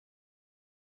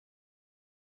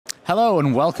Hello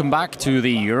and welcome back to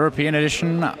the European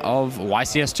edition of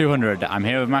YCS 200. I'm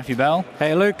here with Matthew Bell.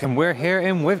 Hey Luke, and we're here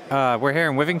in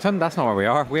Wivington. That's not where we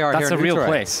are. We are That's here in a real Utrecht.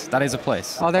 place. That is a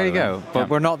place. Oh, there you go. But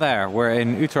we're not there. We're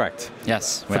in Utrecht.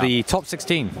 Yes. For the top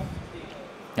 16.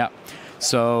 Yeah.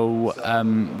 So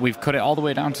we've cut it all the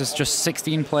way down to just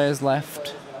 16 players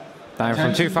left. Down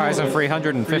from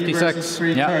 2,356.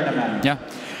 Yeah. Yeah.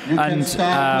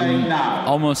 And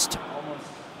almost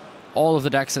all of the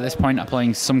decks at this point are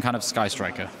playing some kind of Sky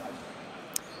Striker.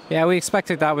 Yeah, we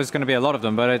expected that was going to be a lot of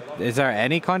them, but is there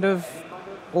any kind of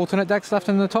alternate decks left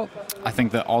in the top? I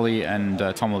think that Ollie and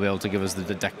Tom will be able to give us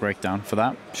the deck breakdown for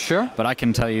that. Sure. But I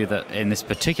can tell you that in this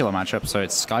particular matchup, so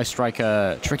it's Sky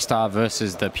Striker Trickstar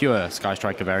versus the pure Sky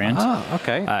Striker variant. Ah,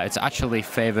 okay. It's actually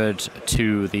favored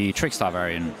to the Trickstar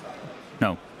variant.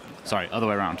 No, sorry, other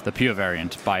way around. The pure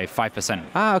variant by 5%.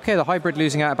 Ah, okay. The hybrid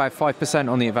losing out about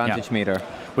 5% on the advantage meter.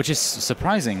 Which is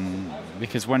surprising,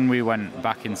 because when we went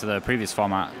back into the previous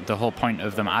format, the whole point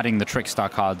of them adding the Trickstar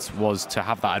cards was to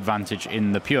have that advantage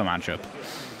in the pure matchup.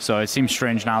 So it seems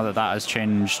strange now that that has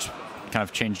changed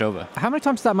over. How many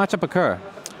times did that matchup occur?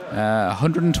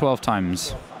 112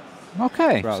 times.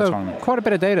 Okay, so quite a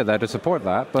bit of data there to support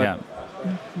that, but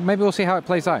maybe we'll see how it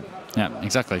plays out. Yeah,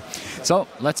 exactly. So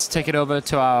let's take it over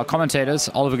to our commentators,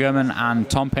 Oliver Gurman and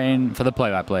Tom Payne, for the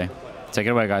play-by-play. Take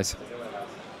it away, guys.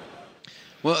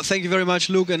 Well, thank you very much,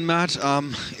 Luke and Matt.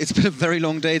 It's been a very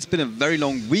long day. It's been a very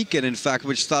long weekend, in fact,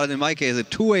 which started in my case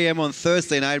at 2 a.m. on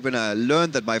Thursday night when I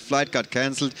learned that my flight got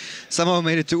cancelled. Somehow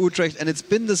made it to Utrecht, and it's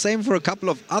been the same for a couple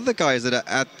of other guys that are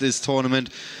at this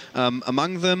tournament.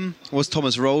 Among them was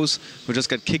Thomas Rose, who just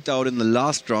got kicked out in the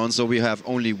last round, so we have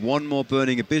only one more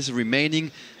Burning Abyss remaining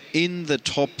in the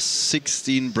top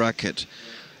 16 bracket.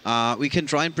 We can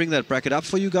try and bring that bracket up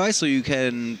for you guys, so you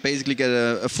can basically get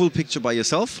a full picture by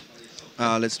yourself.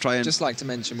 Let's try and... Just like to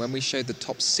mention, when we showed the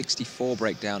top 64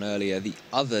 breakdown earlier, the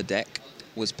other deck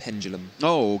was Pendulum.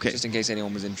 Oh, okay. Just in case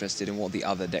anyone was interested in what the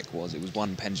other deck was. It was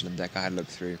one Pendulum deck I had looked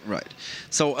through. Right.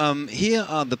 So here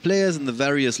are the players in the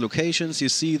various locations. You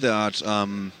see that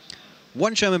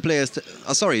one German player is...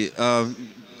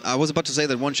 I was about to say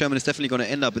that one German is definitely going to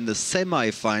end up in the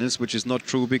semi-finals, which is not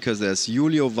true, because there's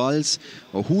Julio Valls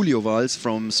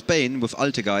from Spain with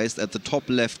Altergeist at the top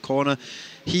left corner.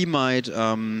 He might...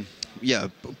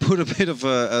 put a bit of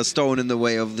a stone in the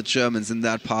way of the Germans in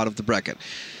that part of the bracket.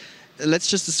 Let's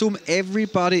just assume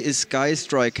everybody is Sky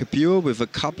Striker pure with a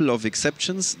couple of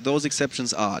exceptions. Those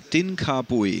exceptions are Din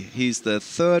Kabui. He's the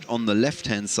third on the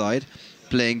left-hand side,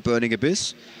 playing Burning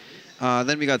Abyss.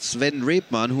 Then we got Sven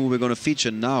Rebmann, who we're going to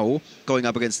feature now, going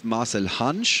up against Marcel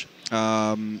Hansch,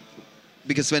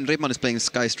 because Sven Rebmann is playing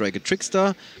Sky Striker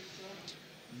Trickstar.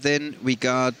 Then we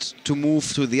got to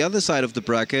move to the other side of the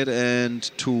bracket and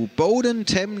to Boden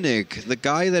Temnik, the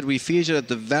guy that we featured at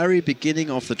the very beginning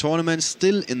of the tournament,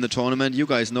 still in the tournament. You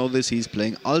guys know this, he's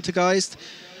playing Altergeist.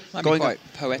 Might be quite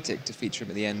poetic to feature him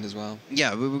at the end as well.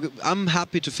 Yeah, I'm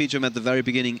happy to feature him at the very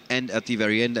beginning and at the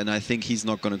very end, and I think he's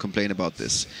not going to complain about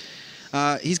this.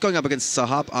 He's going up against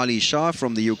Sahab Ali Shah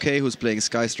from the UK, who's playing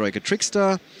Sky Striker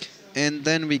Trickstar. And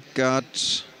then we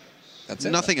got... That's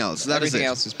it. Nothing else. Everything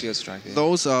else is pure Striker. Yeah.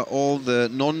 Those are all the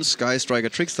non-Sky Striker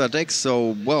Trickstar decks.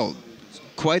 So, well,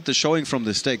 quite the showing from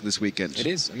this deck this weekend. It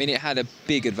is. I mean, it had a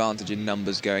big advantage in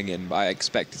numbers going in, but I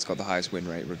expect it's got the highest win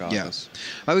rate regardless.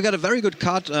 Yeah. We got a very good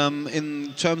cut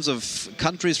in terms of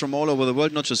countries from all over the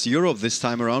world, not just Europe this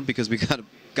time around, because we got a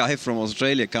guy from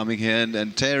Australia coming here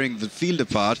and tearing the field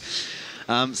apart.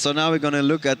 So now we're going to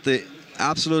look at the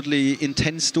absolutely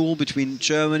intense duel between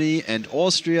Germany and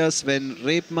Austria, Sven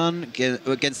Rebmann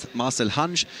against Marcel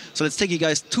Hansch. So let's take you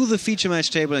guys to the feature match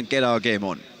table and get our game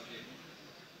on.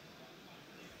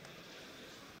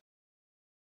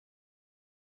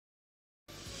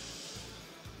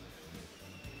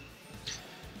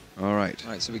 All right,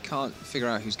 so we can't figure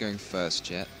out who's going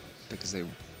first yet, because they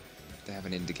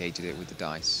haven't indicated it with the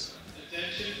dice.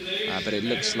 But it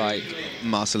looks like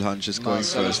Marcel Hansch is going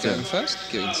first.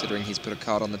 Considering he's put a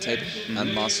card on the table,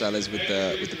 and Marcel is with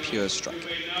the pure Striker.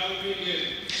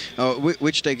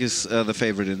 Which deck is the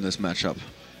favorite in this matchup?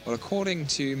 Well, according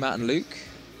to Matt and Luke,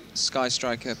 Sky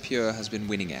Striker pure has been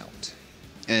winning out.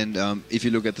 And if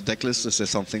you look at the deck list, is there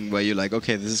something where you're like,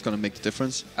 okay, this is going to make the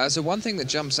difference? So one thing that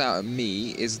jumps out at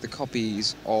me is the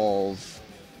copies of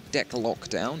Deck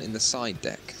Lockdown in the side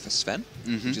deck for Sven,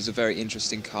 which is a very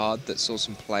interesting card that saw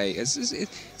some play.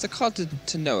 It's a card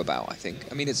to know about, I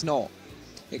think. I mean, it's not...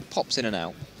 It pops in and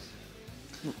out.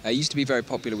 It used to be very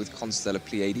popular with Constellar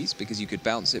Pleiades because you could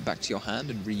bounce it back to your hand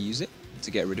and reuse it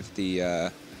to get rid of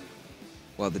the,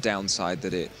 the downside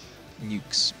that it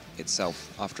nukes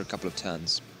itself after a couple of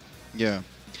turns. Yeah.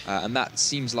 And that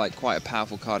seems like quite a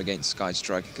powerful card against Sky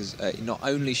Striker, because it not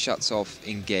only shuts off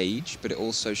Engage, but it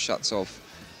also shuts off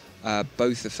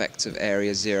both effects of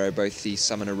Area 0, both the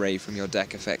Summon Array from your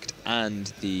deck effect and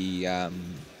the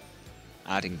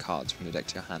adding cards from your deck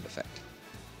to your hand effect.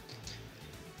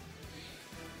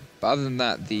 But other than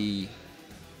that, the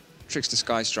Trickster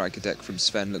Sky Striker deck from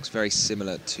Sven looks very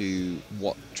similar to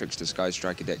what Trickster Sky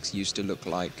Striker decks used to look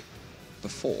like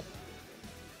before.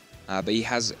 But he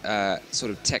has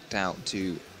sort of teched out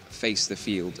to face the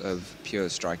field of Pure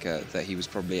Striker that he was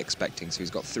probably expecting. So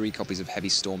he's got 3 copies of Heavy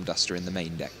Storm Duster in the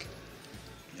main deck.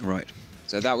 Right.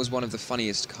 So that was one of the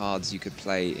funniest cards you could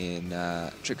play in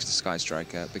Trickster Sky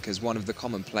Striker, because one of the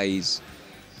common plays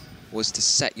was to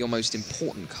set your most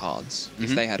important cards if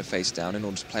they had a face down in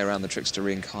order to play around the Trickster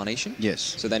Reincarnation. Yes.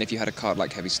 So then if you had a card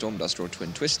like Heavy Storm Duster or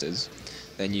Twin Twisters,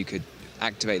 then you could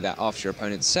activate that after your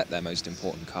opponent set their most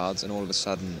important cards, and all of a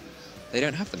sudden they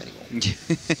don't have them anymore.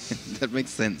 That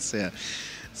makes sense, yeah.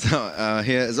 So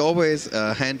here, as always,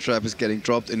 hand trap is getting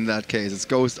dropped. In that case, it's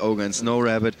Ghost Ogre and Snow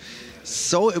Rabbit.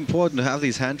 So important to have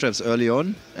these hand traps early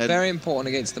on. Very important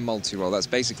against the multi-roll. That's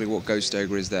basically what Ghost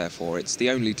Ogre is there for. It's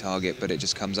the only target, but it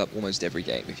just comes up almost every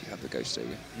game if you have the Ghost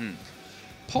Ogre.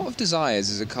 Pot of Desires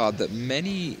is a card that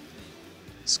many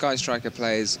Sky Striker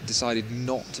players decided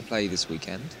not to play this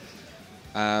weekend.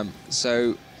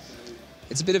 So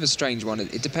it's a bit of a strange one.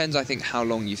 It depends, I think, how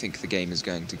long you think the game is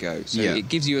going to go. So it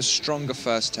gives you a stronger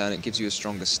first turn, it gives you a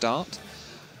stronger start.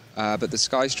 But the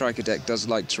Sky Striker deck does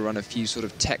like to run a few sort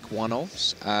of tech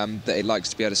one-offs that it likes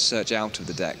to be able to search out of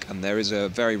the deck. And there is a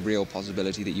very real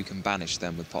possibility that you can banish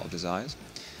them with Pot of Desires.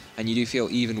 And you do feel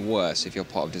even worse if your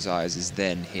Pot of Desires is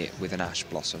then hit with an Ash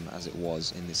Blossom, as it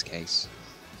was in this case.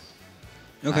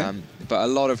 Okay. But a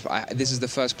lot of... this is the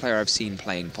first player I've seen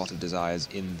playing Pot of Desires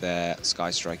in their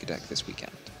Sky Striker deck this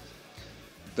weekend.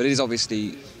 But it has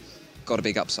obviously got a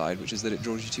big upside, which is that it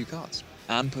draws you 2 cards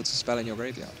and puts a spell in your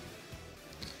graveyard.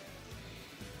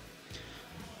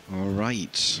 All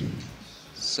right.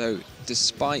 So,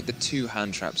 despite the 2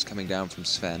 hand traps coming down from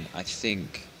Sven, I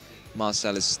think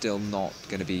Marcel is still not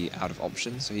going to be out of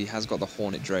options. So he has got the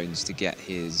Hornet drones to get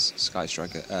his Sky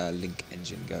Striker Link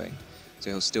engine going. So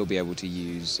he'll still be able to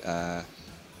use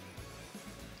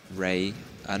Ray,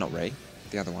 not Ray,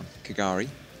 the other one, Kagari.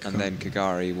 And then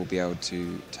Kagari will be able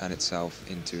to turn itself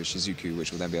into a Shizuku,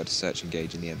 which will then be able to search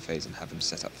Engage in the end phase and have him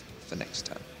set up for next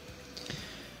turn.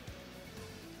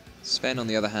 Sven, on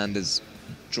the other hand, has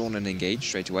drawn an Engage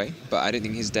straight away, but I don't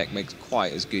think his deck makes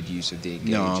quite as good use of the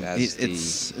Engage as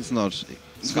it's not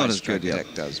Sky as good deck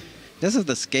does. This is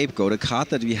the Scapegoat, a card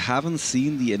that we haven't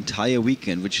seen the entire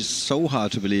weekend, which is so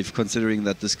hard to believe, considering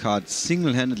that this card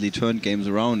single-handedly turned games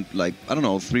around, like, I don't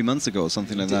know, 3 months ago,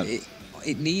 something like that.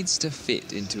 It needs to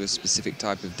fit into a specific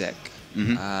type of deck.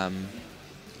 And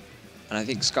I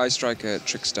think Sky Striker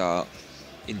Trickstar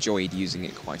enjoyed using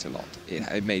it quite a lot.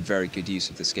 It made very good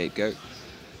use of the Scapegoat,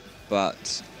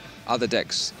 but other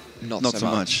decks not so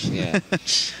much. Yeah.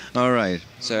 All right.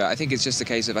 So I think it's just a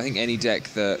case of, I think any deck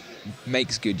that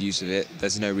makes good use of it,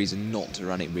 there's no reason not to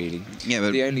run it, really. Yeah,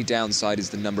 but the only downside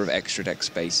is the number of extra deck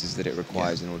spaces that it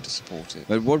requires in order to support it.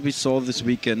 But what we saw this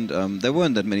weekend, there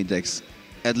weren't that many decks,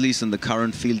 at least in the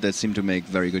current field, that seem to make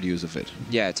very good use of it.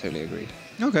 Yeah, totally agreed.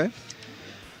 Okay.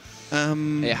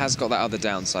 It has got that other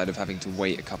downside of having to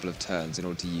wait a couple of turns in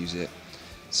order to use it.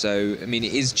 So, I mean,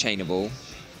 it is chainable,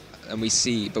 and we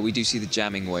do see the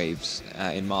jamming waves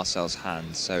in Marcel's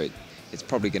hand. So it's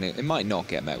probably it might not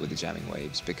get met with the jamming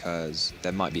waves because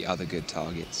there might be other good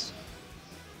targets.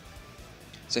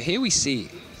 So here we see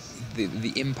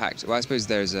the impact. Well, I suppose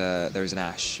there is an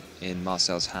Ash in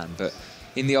Marcel's hand, but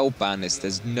in the old ban list,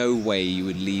 there's no way you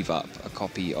would leave up a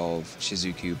copy of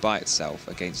Shizuku by itself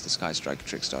against the Sky Striker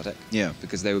Trickstar deck. Yeah.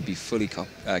 Because they would be fully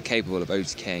capable of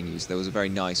OTKing you. So there was a very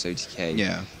nice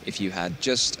OTK if you had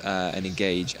just an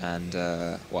Engage and,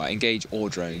 Engage or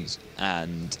drones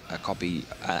and a copy,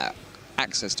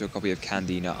 access to a copy of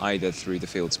Candina either through the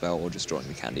field spell or just drawing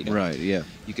the Candina. Right, yeah.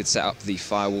 You could set up the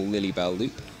Firewall Lilybell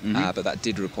loop, but that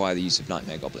did require the use of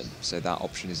Nightmare Goblin, so that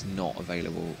option is not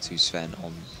available to Sven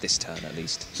on this turn at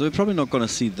least. So we're probably not going to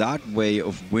see that way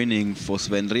of winning for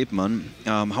Sven Rebmann.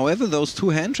 However, those 2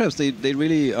 hand traps, they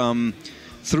really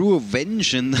threw a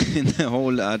wrench in the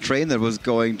whole train that was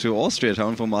going to Austria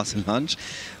Town for Marcel Hansch.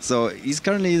 So he's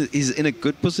in a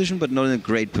good position, but not in a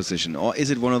great position. Or is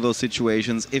it one of those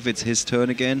situations, if it's his turn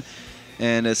again,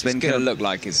 and Sven it's going to look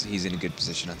like he's in a good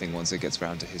position, I think, once it gets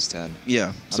around to his turn.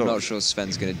 Yeah. I'm not sure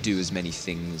Sven's going to do as many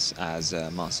things as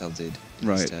Marcel did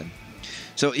his turn.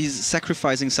 So he's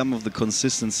sacrificing some of the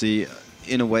consistency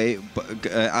in a way,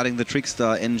 adding the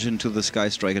Trickstar engine to the Sky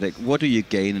Striker deck, what do you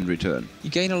gain in return? You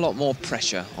gain a lot more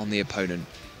pressure on the opponent.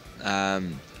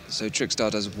 So Trickstar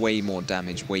does way more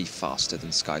damage way faster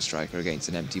than Sky Striker against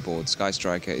an empty board. Sky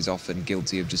Striker is often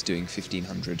guilty of just doing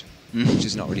 1,500, which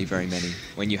is not really very many.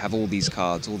 When you have all these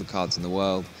cards, all the cards in the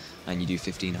world, and you do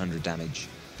 1,500 damage.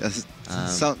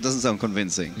 Doesn't sound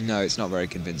convincing. No, it's not very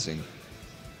convincing.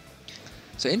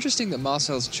 So interesting that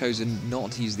Marcel's chosen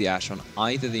not to use the Ash on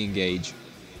either the Engage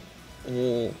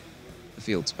or the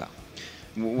Field Spell.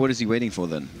 What is he waiting for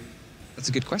then? That's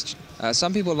a good question.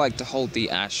 Some people like to hold the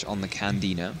Ash on the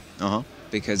Candina,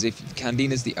 because if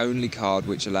Candina is the only card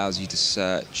which allows you to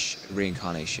search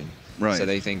Reincarnation. Right. So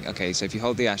they think, okay, so if you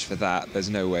hold the Ash for that,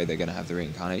 there's no way they're going to have the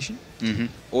Reincarnation.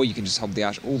 Or you can just hold the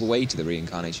Ash all the way to the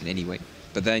Reincarnation anyway.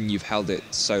 But then you've held it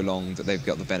so long that they've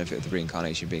got the benefit of the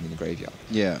Reincarnation being in the graveyard.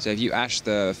 Yeah. So if you Ash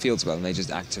the Field Spell and they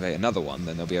just activate another one,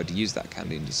 then they'll be able to use that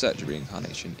Candina to search a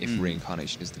Reincarnation if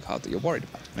Reincarnation is the card that you're worried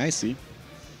about. I see.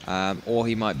 Or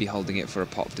he might be holding it for a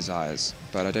Pot of Desires,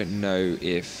 but I don't know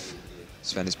if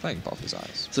Sven is playing Pot of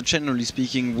Desires. So generally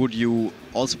speaking, would you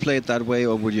also play it that way,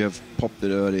 or would you have popped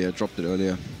it earlier, dropped it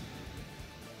earlier?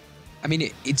 I mean,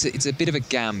 it's a bit of a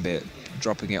gambit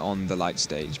dropping it on the light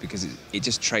stage, because it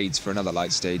just trades for another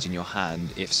light stage in your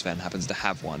hand if Sven happens to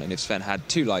have one. And if Sven had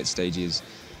 2 light stages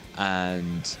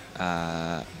and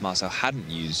Marcel hadn't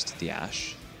used the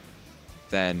Ash,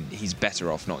 then he's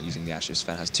better off not using the Ash if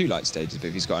Sven has 2 light stages. But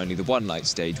if he's got only the 1 light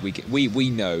stage, we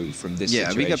know from this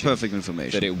situation we get perfect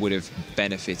information that it would have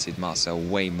benefited Marcel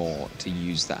way more to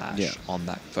use the Ash on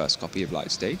that first copy of light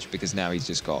stage, because now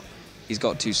he's got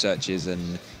 2 searches,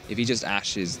 and if he just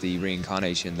Ashes the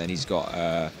Reincarnation, then he's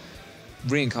got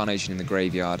Reincarnation in the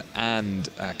graveyard and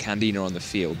Candina on the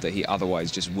field that he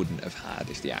otherwise just wouldn't have had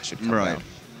if the Ash had come down.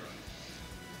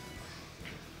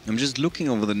 I'm just looking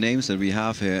over the names that we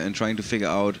have here and trying to figure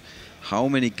out how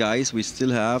many guys we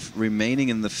still have remaining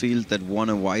in the field that won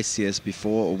a YCS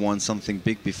before or won something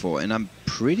big before. And I'm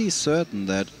pretty certain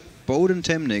that Boden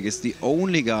Temnik is the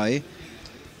only guy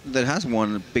that has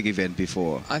won a big event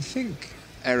before. I think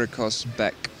Erikos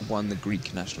Beck won the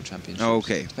Greek national championship. Oh,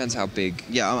 okay. Depends how big.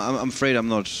 Yeah, I'm afraid I'm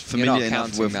not familiar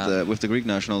enough with the Greek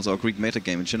nationals or Greek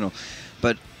metagame in general.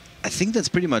 But I think that's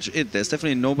pretty much it. There's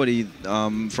definitely nobody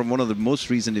from one of the most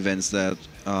recent events that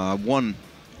won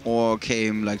or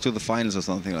came like to the finals or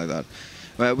something like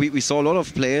that. We saw a lot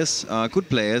of players, good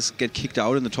players, get kicked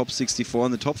out in the top 64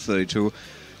 and the top 32.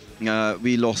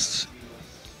 We lost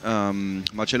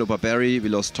Marcello Barberi, we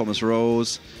lost Thomas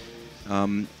Rose,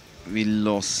 we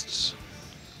lost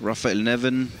Rafael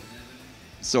Nevin.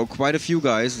 So quite a few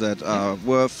guys that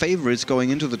were favorites going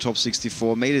into the top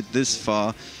 64 made it this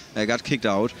far, got kicked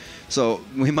out. So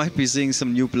we might be seeing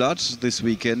some new blood this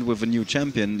weekend with a new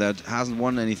champion that hasn't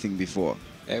won anything before.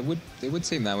 It would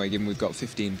seem that way, given we've got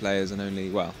 15 players and only,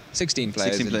 well, 16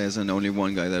 players. 16 players and only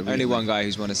one guy that only one guy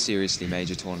who's won a seriously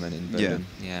major tournament in Berlin.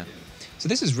 Yeah. So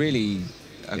this is really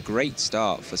a great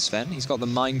start for Sven. He's got the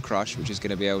Mind Crush, which is going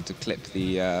to be able to clip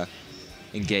the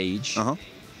Engage.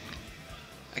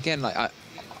 Again, like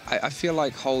I feel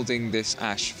like holding this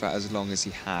Ash for as long as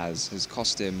he has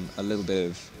cost him a little bit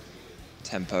of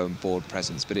tempo and board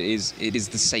presence, but it is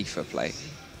the safer play.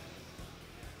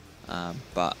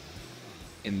 But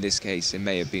in this case, it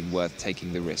may have been worth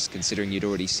taking the risk, considering you'd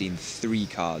already seen 3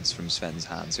 cards from Sven's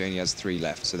hand, so he only has 3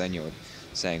 left. So then you're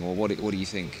saying, well, what do you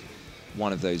think?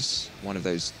 One of those,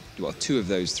 well, 2 of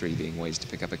those 3 being ways to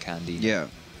pick up a candy. Yeah.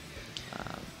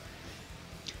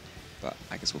 But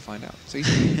I guess we'll find out. So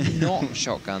he's not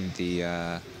shotgunned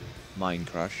the Mind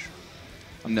Crush.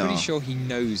 I'm pretty sure he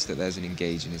knows that there's an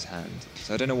Engage in his hand.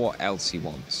 So I don't know what else he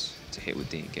wants to hit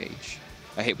with the Engage.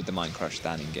 I hit with the Mind Crush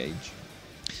than Engage.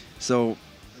 So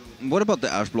what about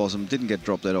the Ash Blossom? Didn't get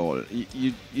dropped at all.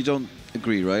 You don't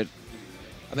agree, right?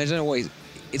 I mean, I don't know what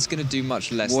it's going to do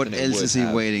much less than it would have. What else is he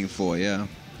waiting for? Yeah.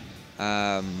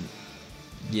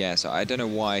 Yeah, so I don't know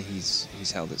why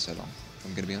he's held it so long, if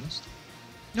I'm going to be honest.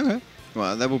 Okay.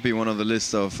 Well, that would be one of the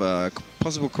list of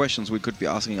possible questions we could be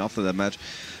asking after that match.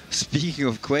 Speaking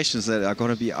of questions that are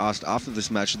going to be asked after this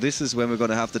match, this is when we're going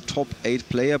to have the top 8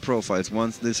 player profiles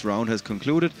once this round has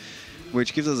concluded,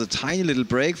 which gives us a tiny little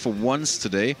break for once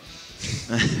today.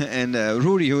 And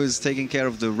Rudy, who is taking care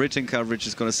of the written coverage,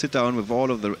 is going to sit down with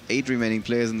all of the 8 remaining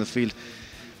players in the field,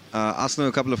 ask them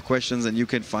a couple of questions, and you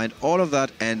can find all of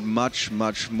that and much,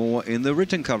 much more in the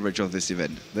written coverage of this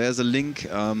event. There's a link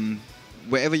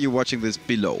wherever you're watching this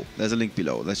below. There's a link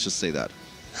below. Let's just say that.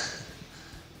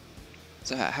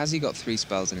 So has he got 3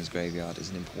 spells in his graveyard is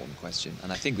an important question,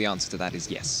 and I think the answer to that is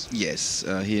yes. Yes,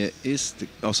 here is the...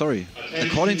 Oh, sorry.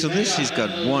 According to this, he's got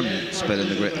 1 spell in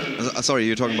the graveyard. Sorry,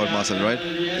 you're talking about Marcel, right?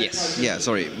 Yes. Yeah,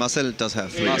 sorry. Marcel does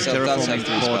have 3. Marcel does have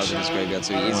 3 Terraforming, spells in his graveyard,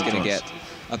 so he is going to get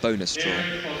a bonus draw,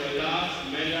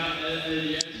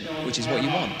 which is what you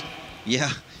want.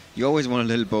 Yeah, you always want a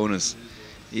little bonus.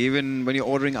 Even when you're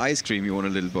ordering ice cream, you want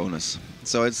a little bonus.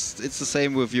 So it's the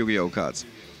same with Yu-Gi-Oh cards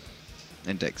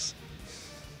and decks.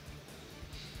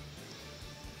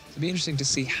 It'll be interesting to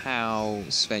see how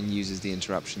Sven uses the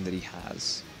interruption that he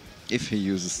has. If he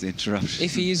uses the interruption.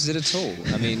 If he uses it at all.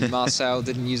 I mean, Marcel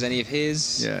didn't use any of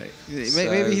his. Yeah, so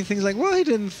maybe he thinks like, well, he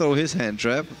didn't throw his hand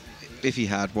trap. If he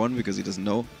had one, because he doesn't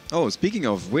know. Oh, speaking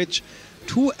of which,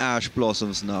 2 Ash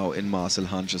Blossoms now in Marcel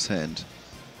Hansch's hand.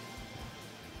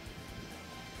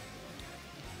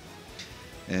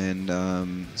 And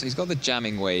so he's got the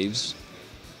jamming waves,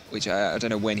 which I don't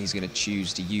know when he's going to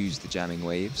choose to use the jamming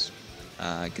waves.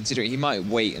 Considering he might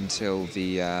wait until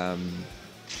the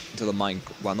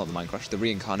the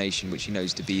reincarnation, which he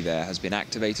knows to be there, has been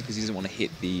activated, because he doesn't want to hit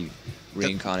the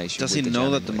reincarnation. Does he know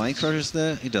that the Mind Crush is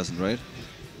there? He doesn't, right?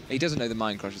 He doesn't know the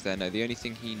Mind Crush is there. No, the only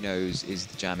thing he knows is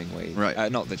the jamming wave.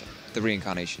 Right. Not the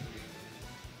reincarnation.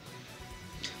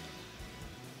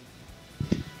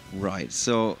 Right.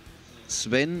 So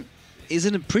Sven is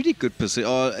in a pretty good position,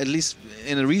 or at least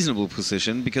in a reasonable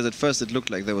position, because at first it looked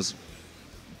like there was.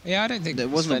 Yeah, I don't think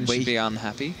Sven should be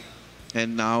unhappy.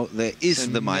 And now there is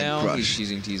the Mind Crush. Now he's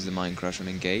choosing to use the Mind Crush on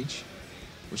Engage,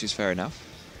 which is fair enough.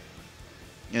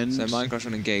 And so Mind Crush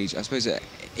on Engage, I suppose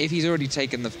if he's already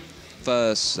taken the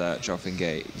first search off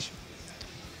Engage,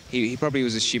 he probably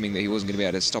was assuming that he wasn't going to be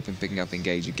able to stop him picking up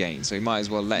Engage again. So he might as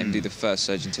well let him do the first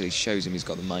search until he shows him he's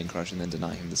got the Mind Crush, and then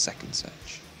deny him the second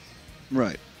search.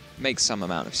 Right. Makes some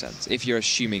amount of sense if you're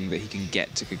assuming that he can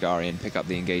get to Kagari and pick up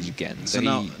the Engage again. So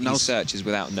he searches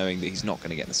without knowing that he's not going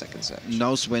to get the second search.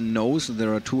 Now Sven knows that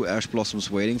there are 2 Ash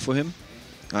Blossoms waiting for him.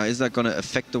 Is that going to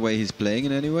affect the way he's playing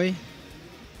in any way?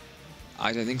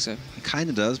 I don't think so. It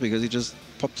kind of does, because he just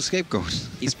popped the Scapegoat.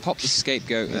 He's popped the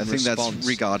Scapegoat in I think response that's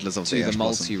regardless of to the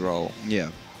multi-roll.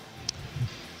 Yeah.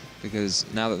 Because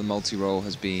now that the multi-roll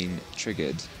has been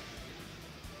triggered,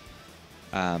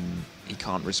 he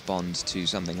can't respond to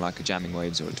something like a Jamming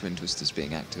Waves or a Twin Twisters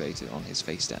being activated on his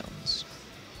face downs.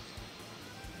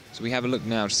 So we have a look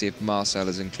now to see if Marcel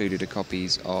has included a copy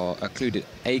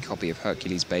of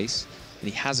Hercules Base, and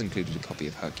he has included a copy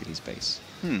of Hercules Base.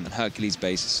 And Hercules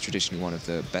Base is traditionally one of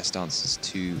the best answers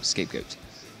to Scapegoat,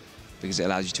 because it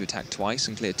allows you to attack twice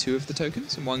and clear 2 of the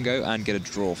tokens in one go, and get a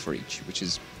draw for each, which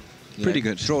is pretty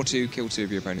good. Draw 2, kill 2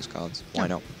 of your opponent's cards. Why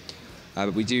not?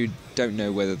 But we don't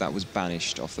know whether that was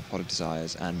banished off the Pot of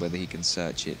Desires, and whether he can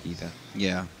search it either.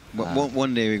 Yeah.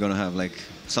 One day we're going to have like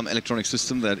some electronic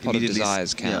system that Pot immediately... of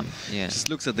Desires can. Yeah. Just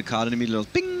looks at the card and immediately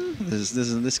goes, bing! This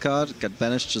is this card. Got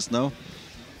banished just now.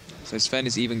 So Sven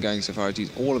is even going so far as to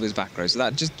use all of his back rows. So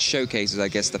that just showcases, I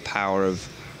guess, the power of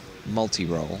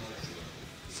multi-roll.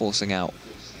 Forcing out...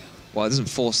 Well, it doesn't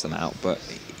force them out, but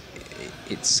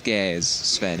it scares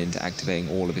Sven into activating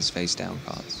all of his face-down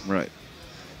cards. Right.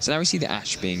 So now we see the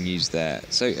Ash being used there.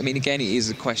 So, I mean, again, it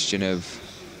is a question of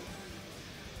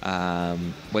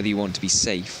whether you want to be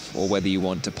safe or whether you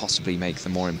want to possibly make the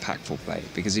more impactful play.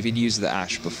 Because if you'd used the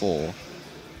Ash before,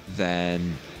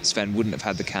 then Sven wouldn't have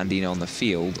had the Candina on the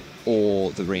field or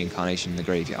the reincarnation in the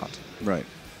graveyard. Right.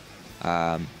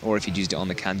 Or if you'd used it on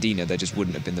the Candina, there just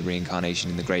wouldn't have been the reincarnation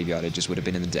in the graveyard. It just would have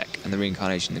been in the deck. And the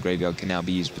reincarnation in the graveyard can now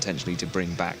be used potentially to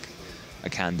bring back a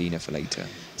Candina for later.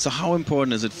 So how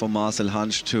important is it for Marcel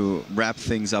Hansch to wrap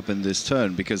things up in this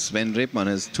turn? Because Sven Rebmann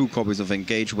has 2 copies of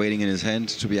Engage waiting in his hand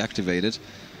to be activated.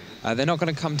 They're not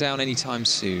going to come down anytime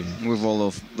soon. With all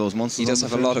of those monsters. He does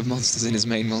have a lot of monsters in his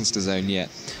main monster zone yet.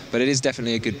 But it is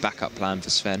definitely a good backup plan for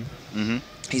Sven.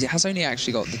 He has only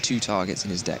actually got the 2 targets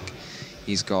in his deck.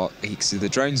 He's got... So the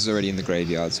drones is already in the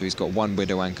graveyard, so he's got 1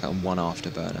 Widow Anchor and 1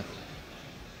 Afterburner.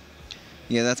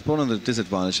 Yeah, that's one of the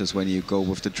disadvantages when you go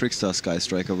with the Trickstar Sky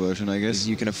Striker version, I guess.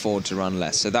 You can afford to run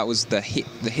less. So that was the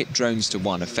hit drones to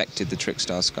 1 affected the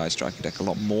Trickstar Sky Striker deck a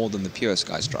lot more than the pure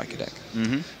Sky Striker deck.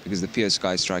 Because the pure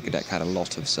Sky Striker deck had a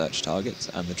lot of search targets,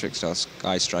 and the Trickstar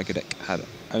Sky Striker deck had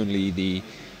only the...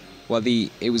 Well,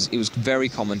 it was very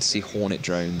common to see Hornet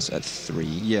drones at 3.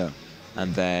 Yeah.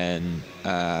 And then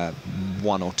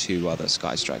 1 or 2 other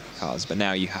Sky Striker cards. But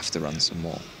now you have to run some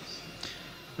more.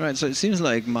 Right, so it seems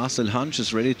like Marcel Hansch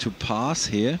is ready to pass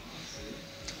here.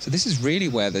 So this is really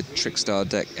where the Trickstar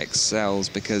deck excels,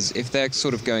 because if they're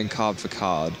sort of going card for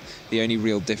card, the only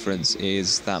real difference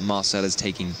is that Marcel is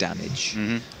taking damage.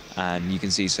 And you can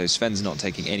see, so Sven's not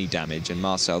taking any damage, and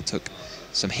Marcel took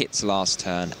some hits last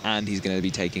turn, and he's going to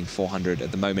be taking 400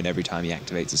 at the moment every time he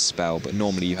activates a spell. But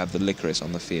normally you have the Licorice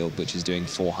on the field, which is doing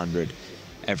 400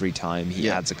 every time he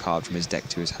adds a card from his deck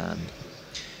to his hand.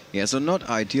 Yeah, so not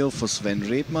ideal for Sven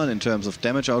Rebmann in terms of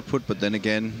damage output, but then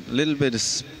again, a little bit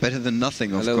is better than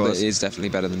nothing, of course. A little bit is definitely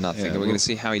better than nothing. Yeah, and we're going to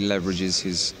see how he leverages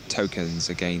his tokens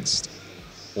against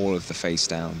all of the face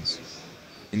downs.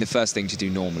 I mean, the first thing to do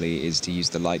normally is to use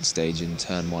the light stage and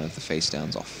turn one of the face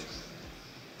downs off.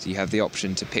 So you have the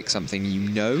option to pick something you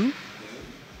know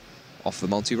off the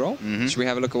multi-roll. Should we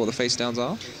have a look at what the face downs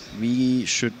are? We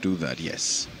should do that,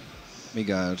 yes. We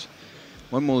got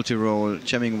one multi-roll,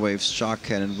 Jamming Waves, Shark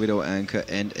Cannon, Widow Anchor,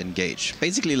 and Engage.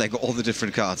 Basically like all the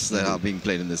different cards that are being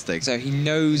played in this deck. So he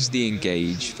knows the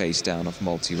Engage face down of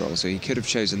multi-roll, so he could have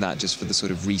chosen that just for the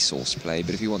sort of resource play,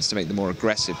 but if he wants to make the more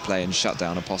aggressive play and shut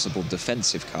down a possible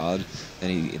defensive card,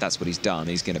 then that's what he's done.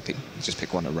 He's going to just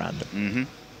pick one at random.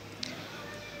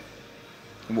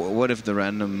 What if the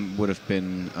random would have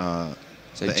been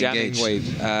so Jamming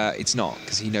Wave, it's not,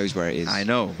 because he knows where it is. I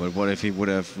know, but what if he would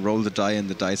have rolled the die and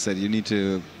the die said you need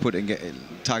to put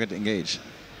target Engage?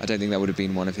 I don't think that would have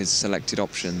been one of his selected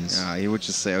options. He would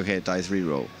just say, okay, dice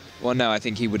reroll. Well, no, I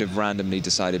think he would have randomly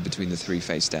decided between the 3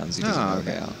 face downs. He doesn't know where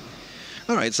they are.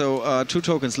 All right, so 2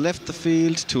 tokens left the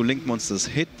field, 2 link monsters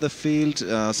hit the field,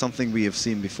 something we have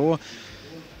seen before.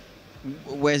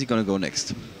 Where's he going to go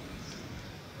next?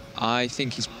 I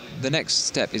think the next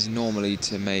step is normally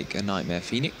to make a Nightmare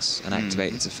Phoenix and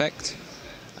activate its effect.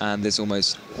 And this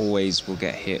almost always will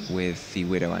get hit with the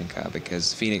Widow Anchor,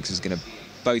 because Phoenix is going to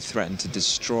both threaten to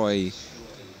destroy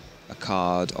a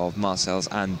card of Marcel's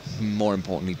and, more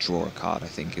importantly, draw a card, I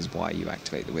think, is why you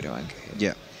activate the Widow Anchor here.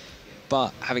 Yeah.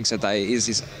 But having said that, it is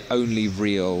his only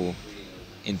real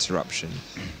interruption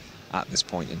at this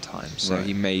point in time. So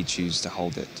he may choose to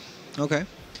hold it. Okay.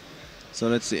 So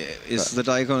let's see. Is the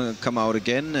die going to come out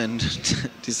again and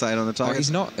decide on the target?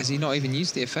 Has he not even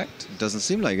used the effect? It doesn't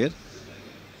seem like it.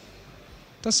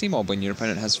 It does seem odd when your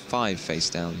opponent has 5 face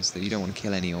downs that you don't want to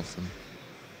kill any of them.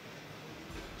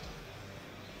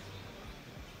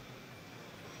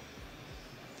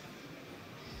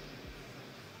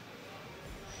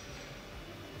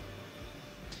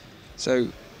 So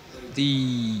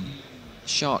the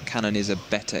Shark Cannon is a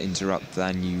better interrupt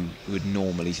than you would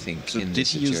normally think so in did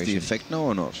this he situation. use the effect now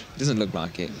or not? It doesn't look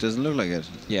like it. Doesn't look like it.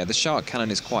 Yeah, the Shark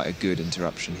Cannon is quite a good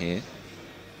interruption here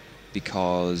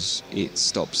because it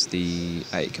stops the...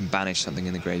 it can banish something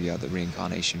in the graveyard that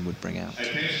Reincarnation would bring out.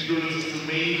 Attention to the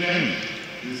main event.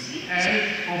 It's the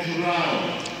end of the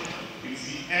round. It's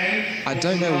the end. I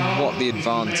don't know what the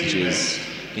advantage is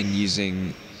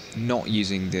in not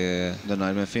using the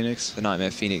Nightmare Phoenix? The Nightmare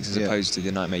Phoenix as opposed to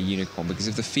the Nightmare Unicorn, because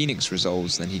if the Phoenix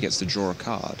resolves, then he gets to draw a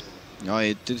card. Oh,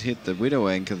 it did hit the Widow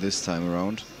Anchor this time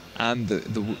around. And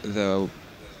the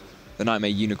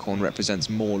Nightmare Unicorn represents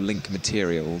more link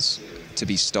materials to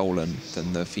be stolen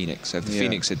than the Phoenix. So if the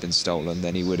Phoenix had been stolen,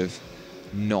 then he would have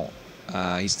not.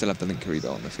 He still have the Link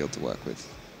Karibo on the field to work with.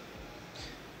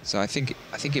 So I think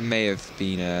it may have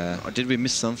been a... Did we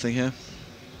miss something here?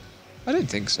 I don't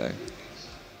think so.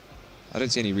 I don't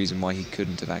see any reason why he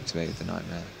couldn't have activated the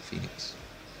Nightmare Phoenix.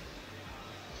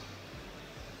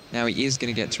 Now he is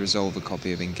going to get to resolve a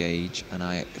copy of Engage, and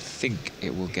I think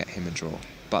it will get him a draw.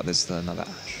 But there's still another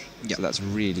Ash. Yep. So that's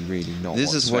really, really not This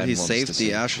what is Sven what he wants saved to the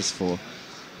see. Ashes for.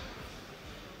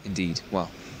 Indeed.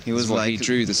 Well, he was he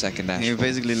drew the second Ash. He was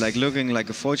basically like looking like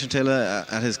a fortune teller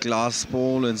at his glass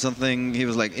bowl and something. He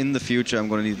was like, in the future, I'm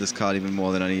going to need this card even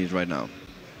more than I need it right now.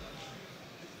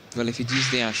 Well, if he'd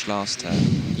used the Ash last turn,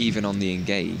 even on the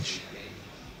Engage,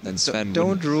 then Sven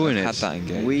don't ruin it. had that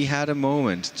Engage. We had a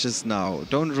moment just now.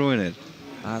 Don't ruin it.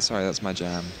 Sorry, that's my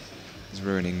jam. It's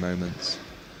ruining moments.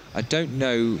 I don't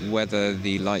know whether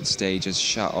the light stage has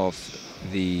shut off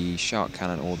the Shark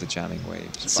Cannon or the Jamming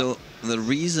Waves. So the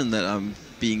reason that I'm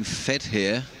being fed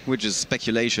here, which is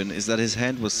speculation, is that his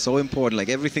hand was so important. Like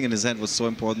everything in his hand was so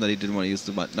important that he didn't want to use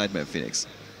the Nightmare Phoenix.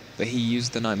 But he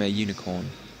used the Nightmare Unicorn.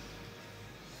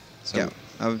 So yeah,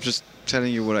 I'm just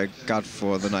telling you what I got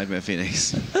for the Nightmare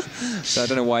Phoenix. So I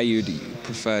don't know why you'd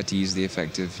prefer to use the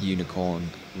effect of Unicorn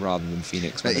rather than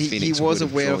Phoenix. When the Phoenix he was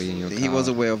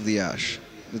aware of the Ash.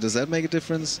 Does that make a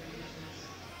difference?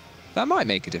 That might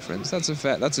make a difference. That's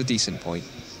a decent point.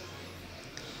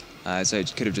 So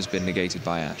it could have just been negated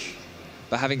by Ash.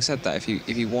 But having said that, if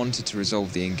he wanted to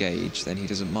resolve the Engage, then he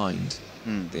doesn't mind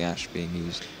the Ash being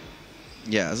used.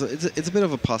 Yeah, so it's a bit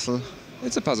of a puzzle.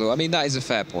 It's a puzzle. I mean, that is a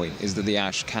fair point, is that the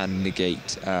Ash can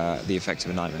negate the effect of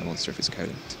a Nightmare Monster if it's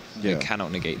coded. Yeah. It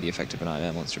cannot negate the effect of a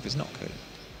Nightmare Monster if it's not coded.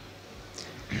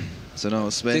 So now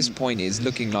Sven... This point is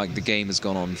looking like the game has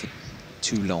gone on for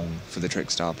too long for the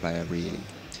Trickstar player, really.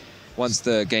 Once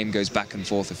the game goes back and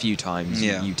forth a few times,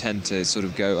 you tend to sort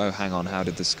of go, oh, hang on, how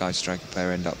did the Sky Striker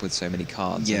player end up with so many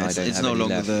cards? Yeah, and I don't it's have no any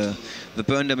longer left. the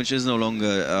burn damage is no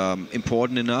longer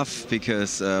important enough,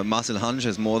 because Marcel Hansch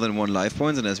has more than 1 life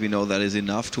points, and as we know, that is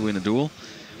enough to win a duel.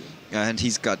 And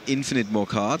he's got infinite more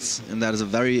cards, and that is a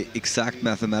very exact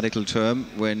mathematical term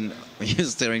when you're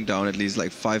staring down at least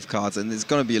like 5 cards, and it's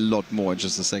going to be a lot more in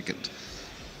just a second.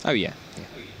 Oh, yeah.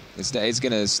 It's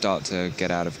going to start to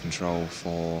get out of control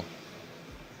for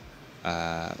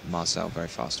Marcel very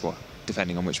fast. Well,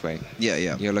 depending on which way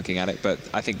you're looking at it. But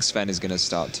I think Sven is going to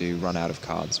start to run out of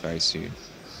cards very soon.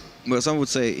 Well, some would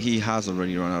say he has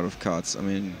already run out of cards. I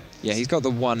mean... Yeah, he's got the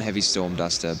 1 Heavy Storm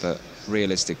Duster, but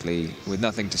realistically, with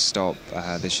nothing to stop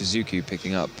the Shizuku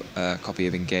picking up a copy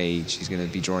of Engage, he's going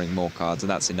to be drawing more cards, and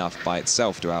that's enough by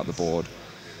itself to out the board,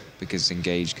 because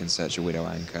Engage can search a Widow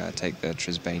Anchor, take the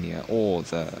Trisbania or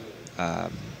the,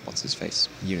 what's-his-face,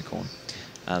 Unicorn,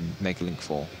 and make a Link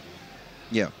 4.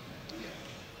 Yeah.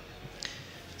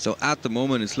 So at the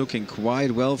moment, it's looking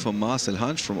quite well for Marcel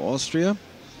Hansch from Austria.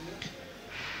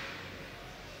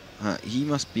 He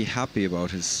must be happy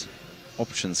about his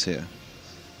options here.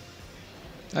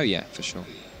 Oh yeah, for sure.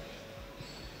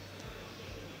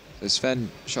 So Sven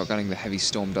shotgunning the Heavy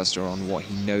Storm Duster on what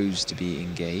he knows to be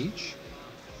Engage.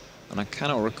 And I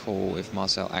cannot recall if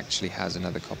Marcel actually has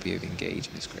another copy of Engage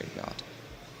in his graveyard.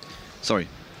 Sorry.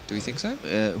 Do we think so?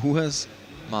 Who has?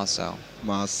 Marcel.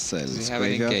 Marcel's Does he have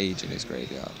an Engage in his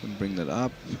graveyard? Can bring that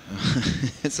up.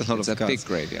 It's a lot of cards. It's a big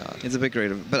graveyard. It's a big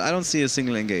graveyard. But I don't see a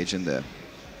single Engage in there.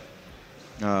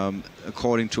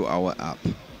 According to our app.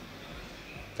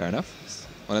 Fair enough.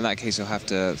 Well, in that case, he'll have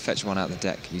to fetch one out the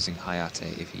deck using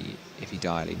Hayate if he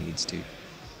direly needs to.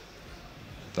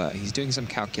 But he's doing some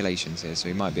calculations here, so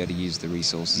he might be able to use the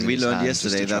resources. We learned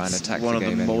yesterday that's one of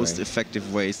the most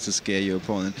effective ways to scare your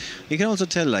opponent. You can also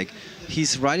tell, like,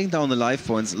 he's writing down the life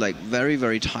points like very,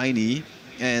 very tiny,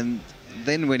 and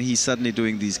then when he's suddenly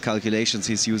doing these calculations,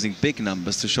 he's using big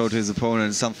numbers to show to his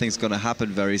opponent something's going to happen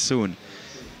very soon.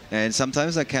 And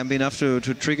sometimes that can be enough to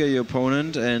trigger your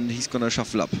opponent, and he's going to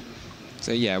shuffle up.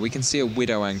 So yeah, we can see a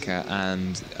Widow Anchor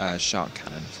and a Shark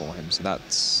Cannon for him. So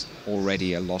that's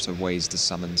already a lot of ways to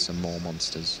summon some more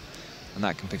monsters. And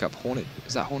that can pick up Hornet.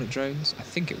 Is that Hornet Drones? I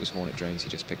think it was Hornet Drones he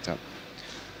just picked up.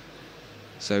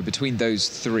 So between those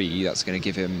 3, that's going to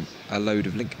give him a load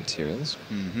of Link materials.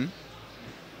 Mm-hmm.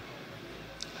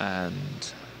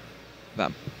 And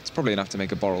that's probably enough to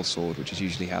make a Boral Sword, which is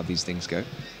usually how these things go.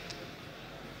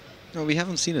 No, we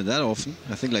haven't seen it that often.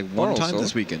 I think like one time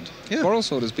this weekend. Yeah. Boral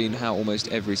Sword has been how almost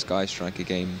every Sky Striker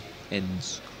game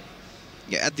ends.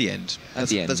 Yeah, at the end. At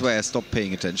the end. That's why I stopped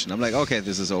paying attention. I'm like, okay,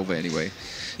 this is over anyway.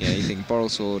 Yeah, you think Boral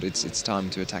Sword, it's time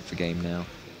to attack the game now.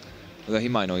 Although he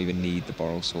might not even need the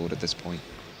Boral Sword at this point.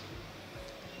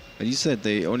 But you said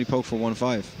they only poke for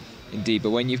 1/5. Indeed,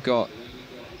 but when you've got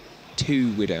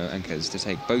 2 Widow Anchors to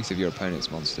take both of your opponent's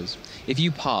monsters, if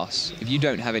you pass, if you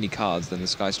don't have any cards, then the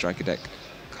Sky Striker deck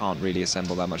can't really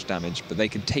assemble that much damage, but they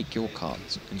can take your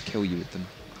cards and kill you with them.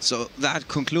 So that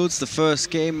concludes the first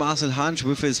game. Marcel Hansch,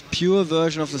 with his pure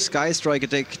version of the Sky Striker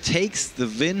deck, takes the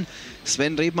win.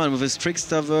 Sven Rebmann, with his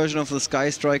Trickster version of the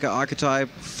Sky Striker archetype,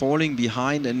 falling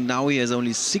behind, and now he has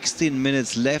only 16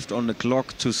 minutes left on the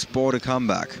clock to sport a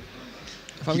comeback.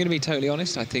 If I'm going to be totally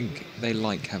honest, I think they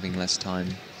like having less time.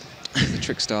 The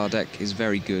Trickstar deck is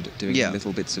very good at doing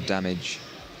little bits of damage.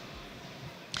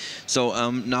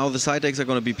 So now the side decks are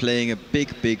going to be playing a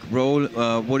big role.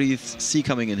 What do you see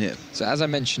coming in here? So as I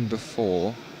mentioned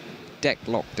before, Deck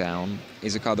Lockdown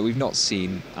is a card that we've not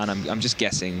seen, and I'm just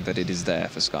guessing that it is there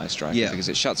for Sky Striker because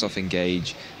it shuts off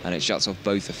Engage and it shuts off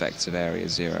both effects of Area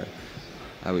 0,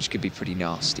 which could be pretty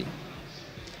nasty.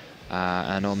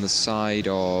 And on the side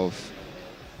of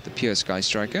the pure Sky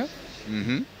Striker,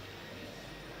 I'm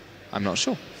not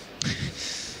sure.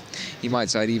 He might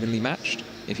side evenly matched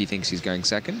if he thinks he's going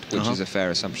second, which is a fair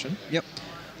assumption. Yep.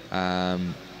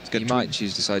 He might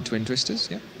choose to side Twin Twisters.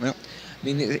 Yep. I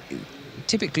mean,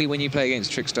 typically when you play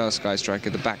against Trickstar Sky Striker,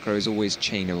 the back row is always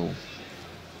chainable,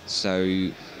 so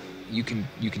you can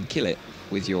kill it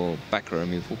with your back row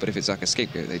removal. But if it's like a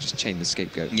scapegoat, they just chain the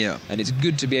scapegoat. Yeah. And it's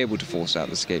good to be able to force out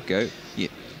the scapegoat. Yeah.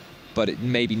 But it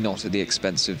maybe not at the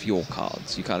expense of your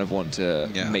cards. You kind of want to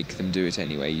make them do it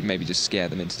anyway. You maybe just scare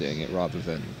them into doing it rather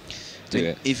than do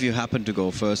it. If you happen to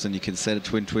go first and you can set a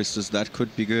Twin Twisters, that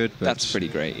could be good. But that's pretty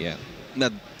great, yeah.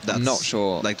 That's I'm not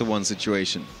sure like the one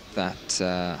situation that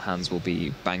Hans will be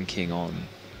banking on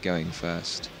going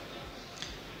first.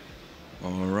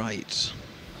 All right.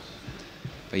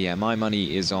 But yeah, my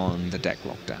money is on the Deck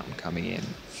Lockdown coming in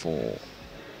for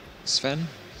Sven.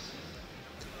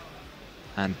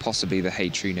 and possibly the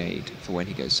Trunade for when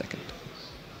he goes second.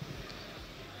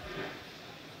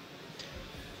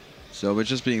 So we're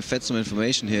just being fed some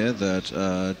information here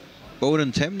that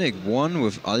Boden Temnik won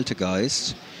with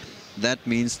Altergeist. That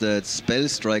means that Spell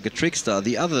Striker Trickstar,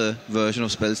 the other version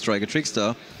of Spell Striker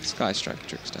Trickstar, Sky Striker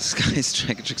Trickstar. Sky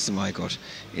Striker Trickstar, my god,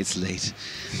 it's late.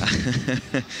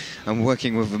 I'm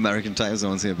working with American time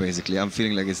zones here, basically. I'm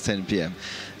feeling like it's 10 p.m.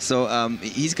 So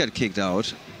he's got kicked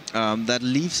out. That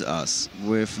leaves us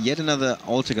with yet another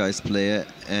Altergeist player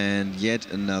and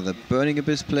yet another Burning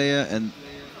Abyss player, and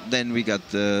then we got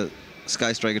the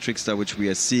Sky Striker Trickstar, which we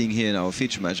are seeing here in our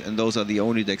feature match, and those are the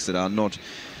only decks that are not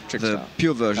the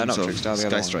pure versions of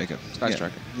Sky Striker. Sky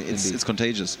Striker. It's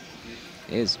contagious.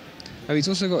 It is. Oh, he's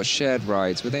also got Shared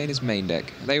Rides. Were they in his main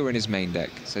deck? They were in his main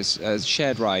deck. So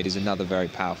Shared Ride is another very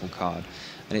powerful card.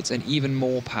 And it's an even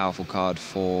more powerful card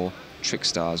for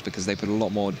Trickstars because they put a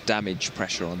lot more damage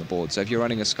pressure on the board. So if you're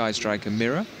running a Sky Striker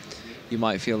Mirror, you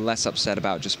might feel less upset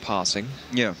about just passing.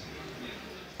 Yeah.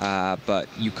 But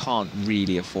you can't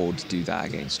really afford to do that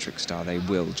against Trickstar. They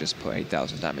will just put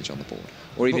 8,000 damage on the board.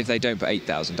 Or even if they don't put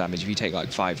 8,000 damage, if you take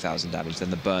like 5,000 damage,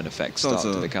 then the burn effects start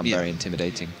to become very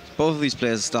intimidating. Both of these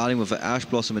players are starting with an Ash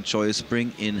Blossom and Joyous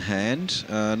Spring in hand.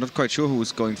 Not quite sure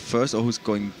who's going first or who's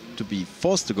going to be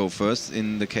forced to go first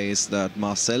in the case that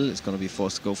Marcel is going to be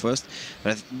forced to go first.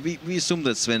 But we assume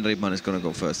that Sven Rebmann is going to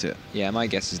go first here. Yeah, my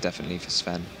guess is definitely for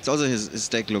Sven. It's also his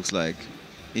deck looks like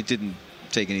he didn't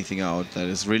take anything out that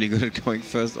is really good at going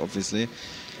first, obviously.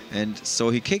 And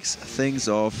so he kicks things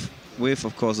off with,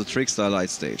 of course, the Trickstar Light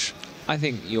Stage. I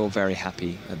think you're very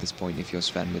happy at this point if you're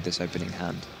Sven with this opening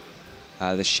hand.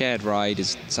 The Shared Ride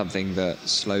is something that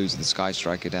slows the Sky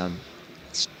Striker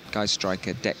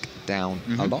deck down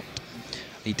a lot.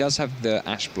 He does have the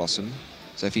Ash Blossom,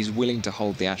 so if he's willing to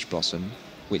hold the Ash Blossom,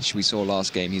 which we saw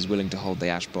last game, he's willing to hold the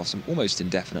Ash Blossom almost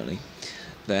indefinitely,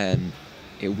 then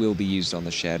it will be used on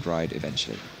the Shared Ride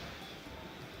eventually.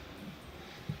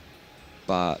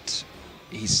 But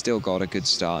he's still got a good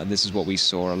start, and this is what we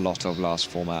saw a lot of last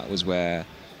format, was where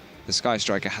the Sky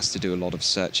Striker has to do a lot of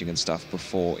searching and stuff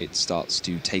before it starts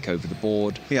to take over the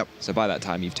board. Yep. So by that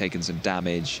time you've taken some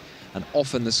damage, and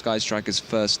often the Sky Striker's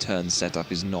first turn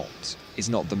setup is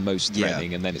not the most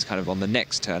threatening, and then it's kind of on the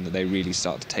next turn that they really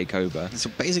start to take over. So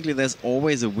basically there's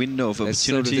always a window of opportunity. There's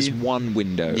sort of this one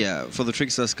window. Yeah, for the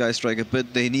Trickstar Sky Striker,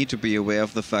 but they need to be aware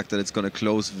of the fact that it's going to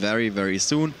close very, very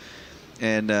soon.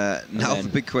 And now the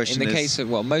big question is... In the case of,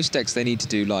 well, most decks, they need to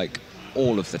do, like,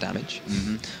 all of the damage.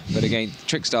 But again,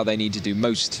 Trickstar, they need to do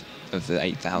most of the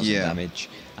 8,000 damage,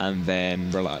 and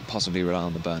then possibly rely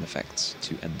on the burn effects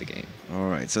to end the game. All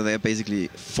right, so they're basically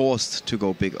forced to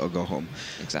go big or go home.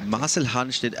 Exactly. Marcel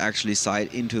Hansch did actually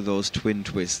side into those Twin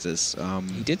Twisters.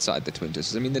 He did side the Twin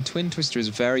Twisters. I mean, the Twin Twister is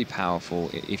very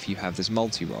powerful if you have this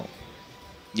multi-roll.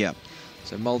 Yeah.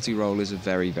 So multi-roll is a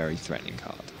very, very threatening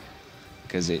card.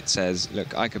 Because it says,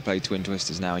 look, I could play Twin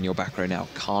Twisters now, and your back row now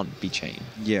can't be chained.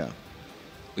 Yeah.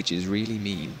 Which is really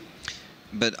mean.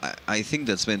 But I think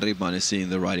that Sven Rebmann is seeing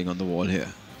the writing on the wall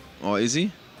here. Or is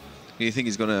he? Do you think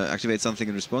he's going to activate something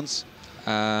in response?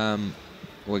 We're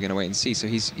going to wait and see. So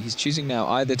he's choosing now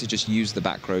either to just use the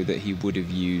back row that he would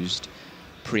have used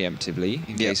preemptively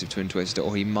in case of Twin Twister,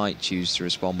 or he might choose to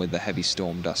respond with the Heavy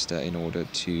Storm Duster in order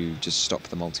to just stop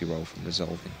the multi-roll from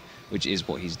resolving, which is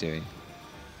what he's doing.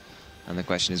 And the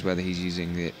question is whether he's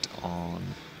using it on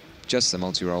just the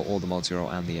multi-roll or the multi-roll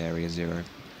and the Area 0.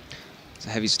 So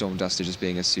Heavy Storm Duster just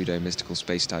being a pseudo-mystical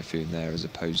Space Typhoon there, as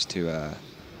opposed to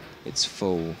its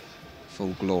full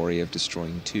glory of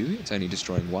destroying 2. It's only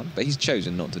destroying 1, but he's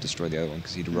chosen not to destroy the other one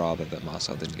because he'd rather that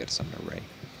Marcel didn't get to summon a Ray.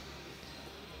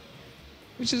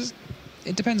 Which is...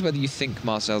 It depends whether you think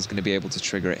Marcel's going to be able to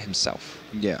trigger it himself.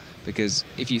 Yeah. Because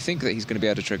if you think that he's going to be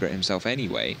able to trigger it himself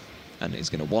anyway, and is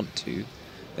going to want to,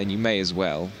 then you may as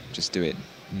well just do it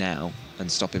now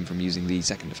and stop him from using the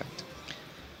second effect.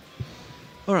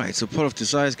 Alright, so Pot of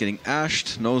Desire is getting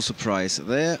ashed, no surprise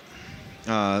there.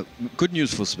 Good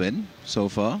news for Sven so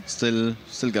far, still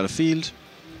got a field.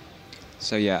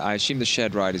 So yeah, I assume the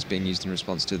Shared Ride is being used in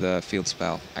response to the field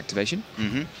spell activation.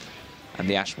 And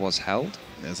the Ash was held.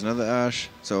 There's another Ash,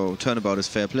 so turnabout is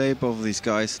fair play, both of these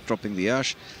guys dropping the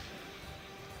Ash.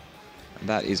 And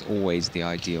that is always the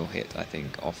ideal hit, I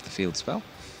think, off the field spell.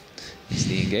 It's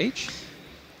the engage.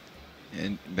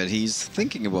 But he's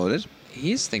thinking about it.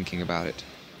 He is thinking about it.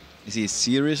 Is he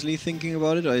seriously thinking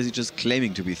about it, or is he just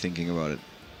claiming to be thinking about it?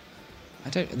 I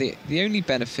don't. The only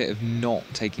benefit of not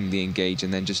taking the engage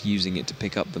and then just using it to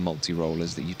pick up the multi-roll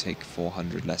is that you take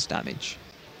 400 less damage,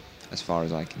 as far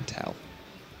as I can tell.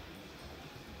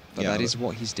 But that is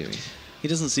what he's doing. He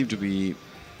doesn't seem to be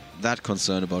that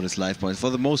concerned about his life points. For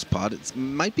the most part, it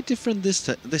might be different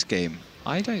this game.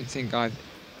 I don't think I've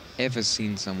ever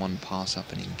seen someone pass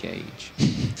up an engage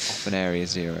off an area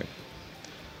 0.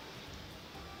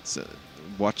 So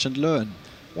watch and learn.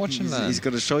 Watch and learn. He's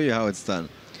going to show you how it's done.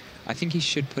 I think he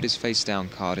should put his face down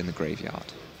card in the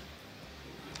graveyard,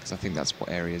 because I think that's what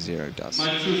area 0 does.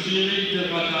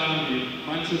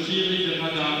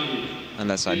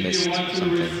 Unless I missed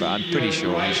something, but I'm pretty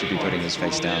sure he should be putting his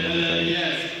face down in the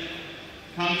graveyard.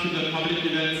 Come to the public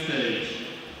event stage.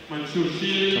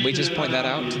 Can we just point that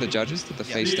out to the judges, that the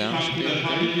face down should be in the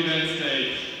public event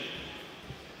stage?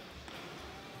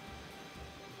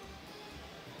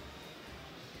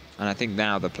 And I think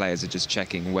now the players are just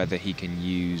checking whether he can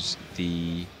use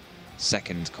the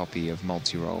second copy of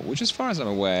multi-roll, which as far as I'm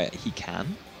aware, he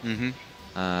can.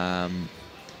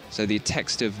 So the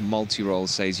text of multi-roll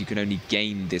says you can only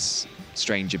gain this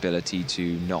strange ability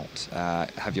to not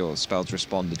have your spells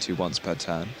responded to once per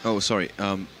turn. Oh, sorry.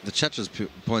 The chat just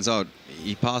points out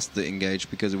he passed the engage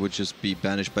because it would just be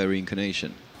banished by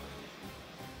reincarnation.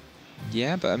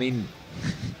 Yeah, but I mean...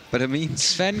 But I mean...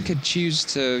 Sven could choose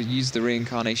to use the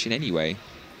reincarnation anyway.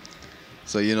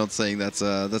 So you're not saying that's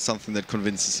something that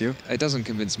convinces you? It doesn't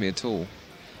convince me at all.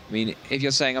 I mean, if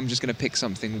you're saying I'm just going to pick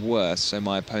something worse so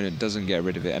my opponent doesn't get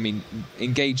rid of it. I mean,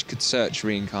 Engage could search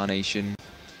reincarnation.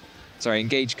 Sorry,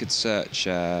 Engage could search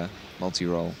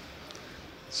multi-roll.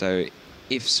 So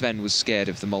if Sven was scared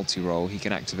of the multi-roll, he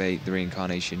can activate the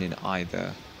reincarnation in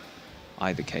either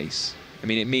case. I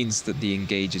mean, it means that the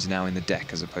Engage is now in the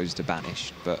deck as opposed to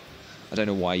banished, but I don't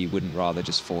know why you wouldn't rather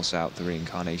just force out the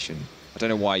reincarnation. I don't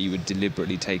know why you would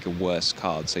deliberately take a worse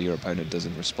card so your opponent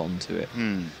doesn't respond to it,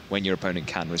 when your opponent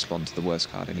can respond to the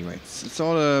worst card anyway. It's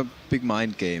all a big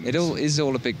mind game. It is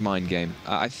all a big mind game.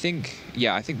 I think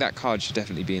that card should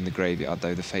definitely be in the graveyard,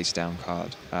 though, the face-down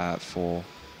card for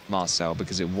Marcel,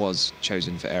 because it was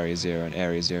chosen for Area 0, and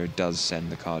Area 0 does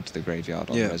send the card to the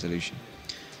graveyard on resolution.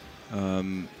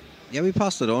 Yeah, we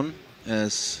passed it on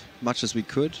as much as we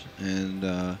could,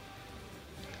 and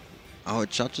our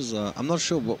judges are... I'm not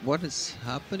sure what is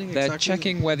happening exactly. They're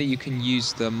checking whether you can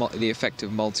use the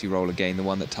effective multi-roll again, the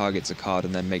one that targets a card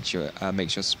and then makes your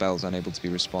spells unable to be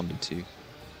responded to.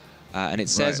 And it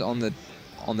says on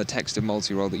the text of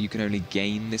multi-roll that you can only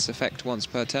gain this effect once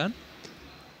per turn.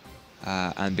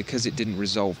 And because it didn't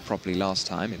resolve properly last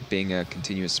time, it being a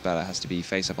continuous spell, it has to be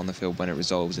face up on the field when it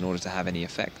resolves in order to have any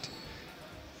effect.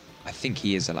 I think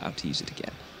he is allowed to use it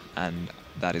again, and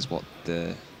that is what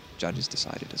the judges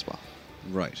decided as well.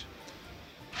 Right.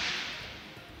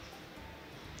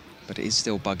 But it is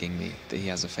still bugging me that he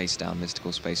has a face-down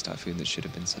Mystical Space Typhoon that should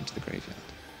have been sent to the graveyard.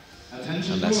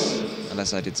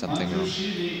 Unless I did something wrong.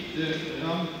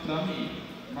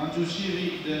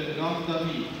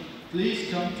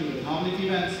 Please come to the public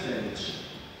event stage.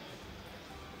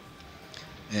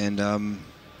 And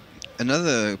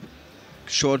another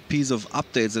short piece of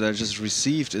updates that I just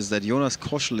received is that Jonas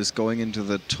Koschel is going into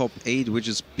the top 8, which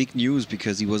is big news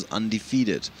because he was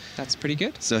undefeated. That's pretty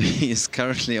good. So he is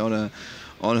currently on a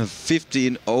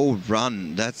 15-0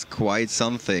 run. That's quite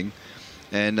something,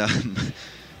 and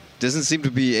doesn't seem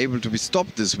to be able to be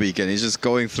stopped this weekend. He's just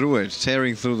going through it,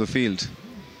 tearing through the field.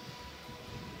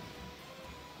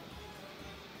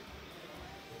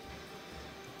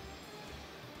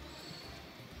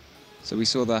 So we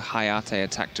saw the Hayate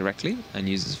attack directly and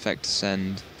use his effect to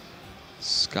send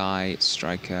Sky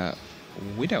Striker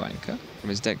Widow Anchor from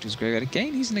his deck to his graveyard.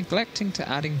 Again, he's neglecting to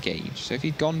add Engage. So if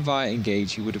he'd gone via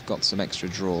Engage, he would have got some extra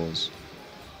draws.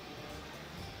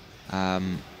 Yeah,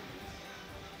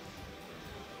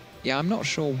 I'm not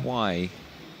sure why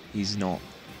he's not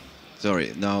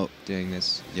doing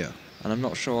this. Yeah. And I'm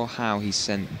not sure how he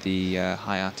sent the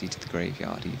Hayate to the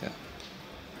graveyard either.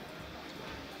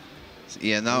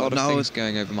 Yeah, a lot of things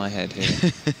going over my head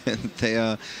here. They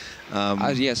are...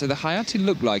 yeah, so the Hayate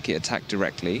looked like it attacked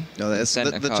directly. No, the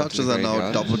judges are now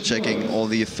double-checking all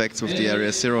the effects with the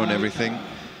Area 0 and everything.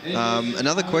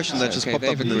 Another question that just popped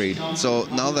up. So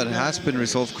now that it has been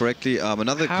resolved correctly,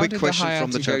 another quick question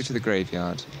from the Hayate chat. go to the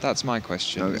graveyard? That's my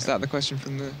question. Okay. Is that the question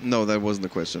from the... No, that wasn't the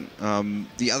question.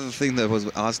 The other thing that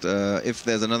was asked, if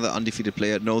there's another undefeated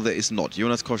player, no, there is not.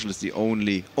 Jonas Koschel is the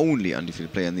only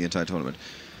undefeated player in the entire tournament.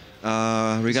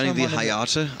 Regarding the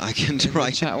Hayate, I can try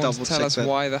to double check tell us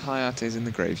why the Hayate is in the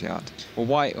graveyard. Or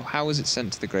how was it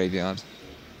sent to the graveyard?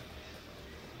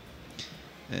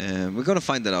 We're going to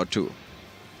find that out too.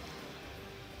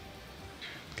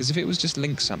 Because if it was just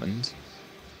Link summoned,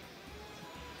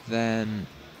 then...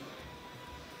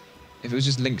 If it was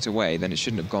just linked away, then it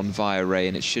shouldn't have gone via Ray,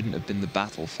 and it shouldn't have been the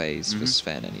battle phase for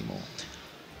Sven anymore.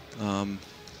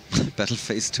 Battle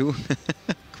phase 2?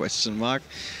 Question mark.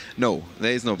 No,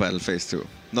 there is no battle phase 2.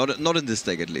 Not in this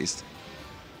deck at least.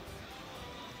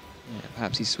 Yeah,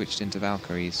 perhaps he switched into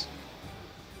Valkyries.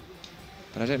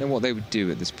 But I don't know what they would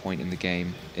do at this point in the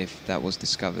game if that was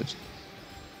discovered.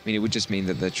 I mean, it would just mean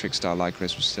that the Trickstar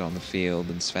Lycris was still on the field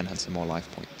and Sven had some more life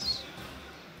points.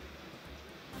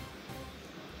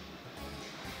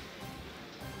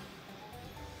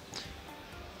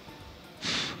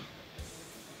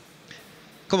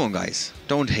 Come on, guys.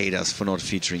 Don't hate us for not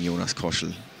featuring Jonas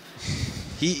Koschel.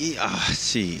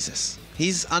 Jesus.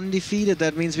 He's undefeated.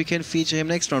 That means we can feature him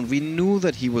next round. We knew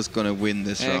that he was going to win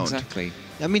this round. Exactly.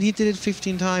 I mean, he did it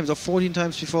 15 times or 14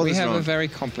 times before this round. We have a very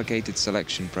complicated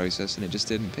selection process, and it just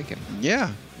didn't pick him.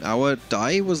 Yeah. Our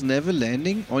die was never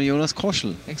landing on Jonas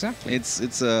Koschel. Exactly. It's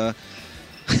a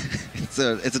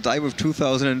it's a die with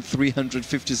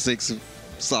 2,356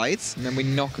 sides. And then we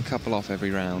knock a couple off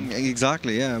every round.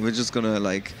 Exactly, yeah. We're just going to,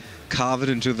 like, carve it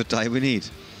into the die we need.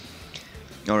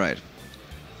 All right.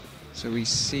 So we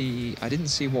see... I didn't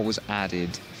see what was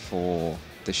added for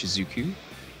the Shizuku.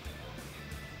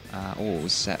 Or what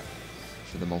was set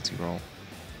for the multi-roll.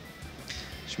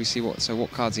 Should we see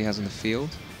what cards he has on the field?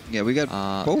 Yeah, we got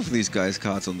both of these guys'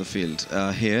 cards on the field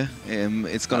here.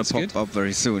 It's going to pop up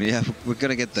very soon. Yeah, we're going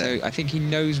to get there. So I think he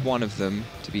knows one of them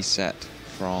to be set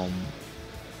from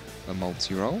a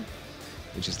multi-roll,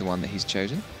 which is the one that he's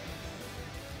chosen.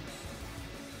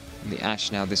 And the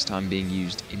Ash now this time being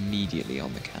used immediately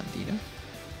on the Candida.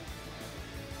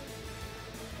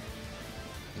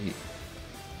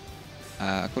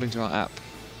 According to our app,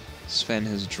 Sven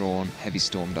has drawn Heavy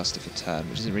Storm Duster for turn,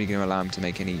 which isn't really going to allow him to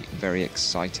make any very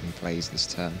exciting plays this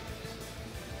turn.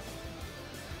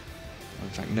 Or in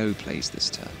fact, no plays this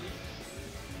turn.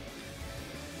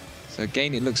 So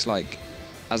again, it looks like,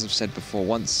 as I've said before,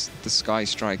 once the Sky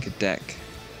Striker deck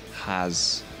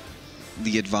has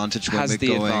the advantage when has we're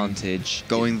the advantage,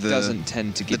 going it doesn't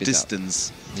tend to give the it distance.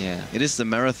 Up. Yeah, it is the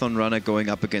marathon runner going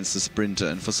up against the sprinter,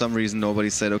 and for some reason nobody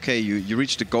said, okay, you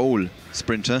reached the goal,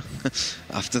 sprinter,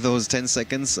 after those 10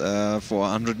 seconds for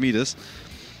 100 meters.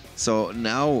 So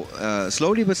now,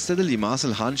 slowly but steadily,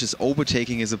 Marcel Hansch is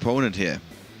overtaking his opponent here,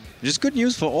 which is good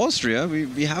news for Austria.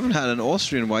 We haven't had an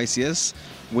Austrian YCS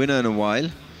winner in a while,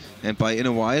 and by in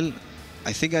a while,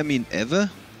 I think I mean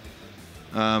ever.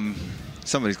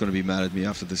 Somebody's going to be mad at me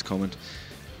after this comment.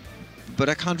 But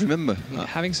I can't remember.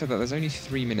 Having said that, there's only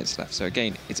 3 minutes left. So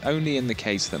again, it's only in the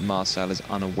case that Marcel is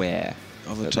unaware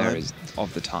of the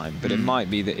time. But it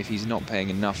might be that if he's not paying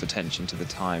enough attention to the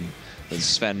time, that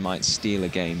Sven might steal a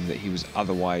game that he was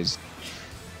otherwise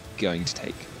going to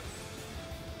take.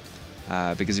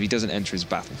 Because if he doesn't enter his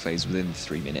battle phase within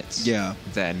 3 minutes,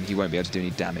 then he won't be able to do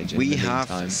any damage. We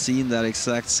have seen that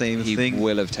exact same thing. He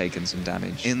will have taken some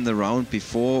damage in the round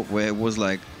before, where it was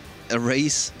like a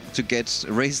race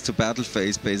to battle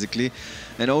phase, basically,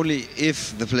 and only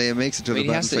if the player makes it to the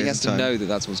battle phase. He has to know that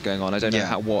that's what's going on. I don't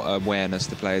know what awareness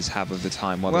the players have of the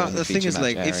time. Well, the thing is,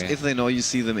 like, if they know, you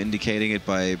see them indicating it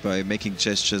by making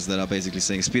gestures that are basically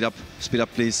saying, speed up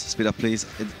please, speed up please.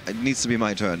 It needs to be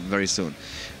my turn very soon.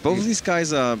 Both of these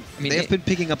guys are, they have been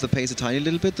picking up the pace a tiny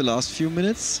little bit the last few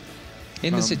minutes.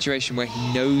 In the situation where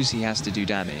he knows he has to do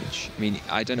damage, I mean,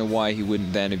 I don't know why he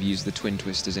wouldn't then have used the Twin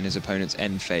Twisters in his opponent's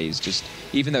end phase, just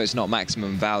even though it's not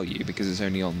maximum value because it's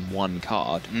only on one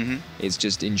card, it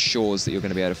just ensures that you're going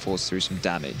to be able to force through some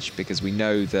damage, because we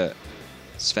know that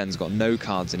Sven's got no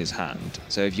cards in his hand,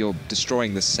 so if you're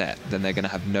destroying the set, then they're going to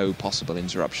have no possible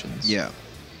interruptions. Yeah.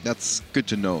 That's good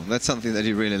to know. That's something that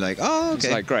he really like. Oh, okay.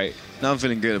 It's like, great. Now I'm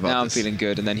feeling good about this. Now I'm feeling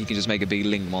good, and then he can just make a big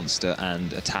Link monster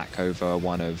and attack over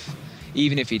one of...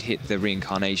 Even if he'd hit the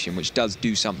Reincarnation, which does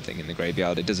do something in the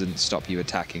graveyard, it doesn't stop you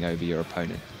attacking over your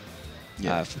opponent.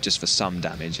 Yeah. Just for some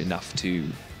damage, enough to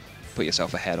put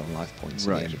yourself ahead on life points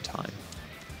at the end of time.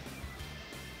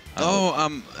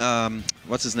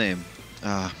 What's his name?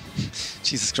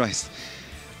 Jesus Christ.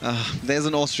 There's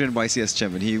an Austrian YCS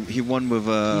champion. He won with...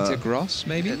 Peter Gross,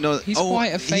 maybe? No, he's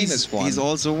quite a famous one. He's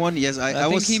also one. Yes, I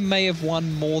think he may have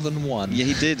won more than one. Yeah,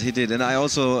 he did. And I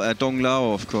also... Dong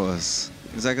Lao, of course.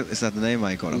 Is that the name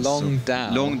I got? Long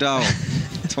Dao. Long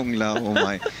Dao. Dong Lao, oh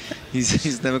my.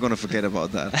 He's never going to forget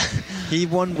about that. He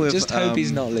won with... Just hope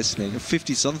he's not listening.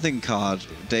 50-something card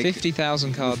deck.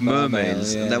 50,000 card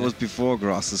mermaids. Yeah. And that was before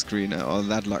Gross's screener, or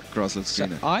that Gross's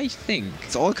screener. So I think...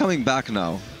 It's all coming back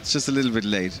now. It's just a little bit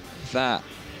late. That...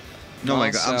 No,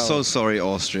 my God. I'm so sorry,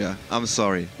 Austria. I'm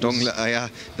sorry.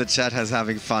 The chat has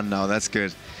having fun now. That's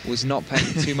good. Was not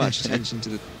paying too much attention to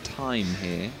the time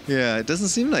here. Yeah, it doesn't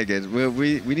seem like it.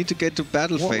 We need to get to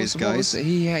battle phase, guys.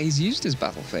 He's used his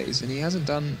battle phase, and he hasn't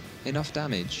done enough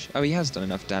damage. Oh, he has done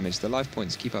enough damage. The life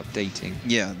points keep updating.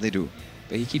 Yeah, they do.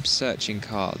 but he keeps searching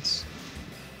cards.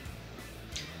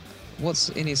 What's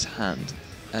in his hand?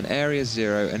 An area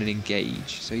 0 and an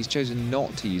engage. So he's chosen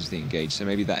not to use the engage, so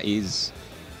maybe that is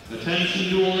a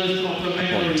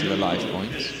point to the life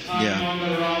points.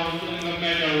 Yeah.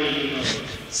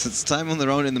 So it's time on the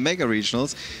round in the Mega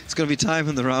Regionals. It's going to be time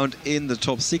on the round in the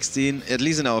top 16, at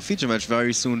least in our feature match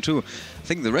very soon too. I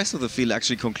think the rest of the field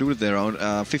actually concluded their round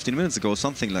 15 minutes ago,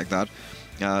 something like that.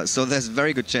 So there's a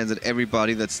very good chance that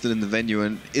everybody that's still in the venue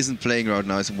and isn't playing right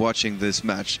now is watching this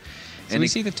match. So we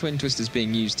see the Twin Twisters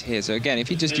being used here. So again, if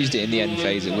he just used it in the end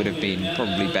phase, it would have been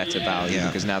probably better value,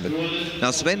 because now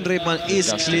Sven Rebmann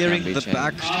is clearing the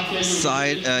back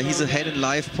side. He's ahead in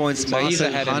life points. So he's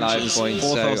ahead in life points.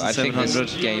 So I think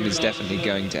this game is definitely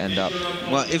going to end up.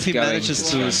 Well, if he manages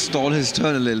to stall his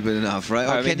turn a little bit enough, right?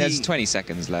 I mean, there's 20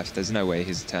 seconds left. There's no way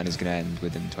his turn is going to end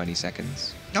within 20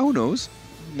 seconds. Who knows?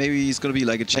 Maybe he's going to be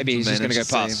like a gentleman. Maybe he's just going to go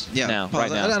pass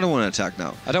right now. I don't want to attack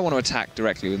now. I don't want to attack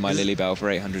directly with my Lily Bell for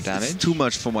 800 damage. It's too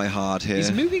much for my heart here.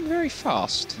 He's moving very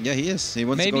fast. Yeah, he is. He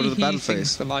wants to go to the battle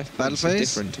phase. The life points are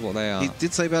different to what they are. He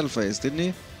did say battle phase, didn't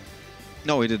he?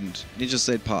 No, he didn't. He just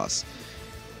said pass.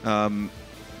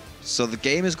 So the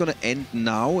game is going to end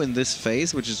now in this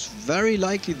phase, which is very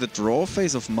likely the draw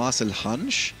phase of Marcel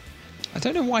Hansch. I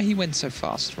don't know why he went so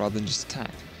fast rather than just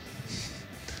attack.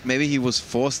 Maybe he was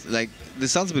forced, like,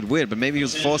 this sounds a bit weird, but maybe he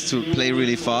was forced to play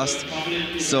really fast.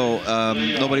 So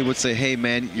nobody would say, hey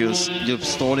man, you're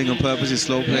stalling on purpose, you're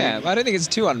slow playing. Yeah, I don't think it's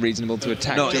too unreasonable to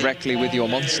attack directly with your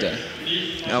monster.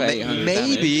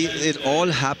 Maybe it all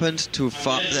happened so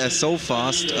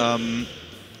fast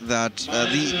that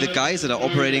the guys that are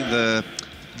operating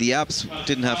the apps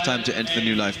didn't have time to enter the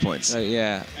new life points.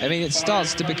 Yeah, I mean, it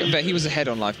starts to become... But he was ahead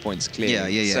on life points, clearly.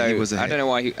 Yeah, so he was ahead. I don't know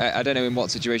why... I don't know in what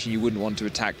situation you wouldn't want to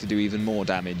attack to do even more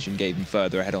damage and get even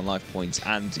further ahead on life points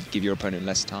and give your opponent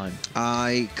less time.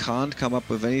 I can't come up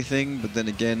with anything, but then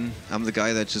again, I'm the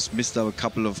guy that just missed out a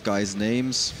couple of guys'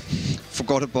 names.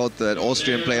 Forgot about that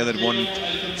Austrian player that won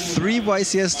 3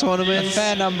 YCS tournaments. A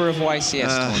fair number of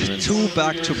YCS tournaments. 2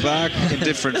 back-to-back in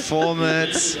different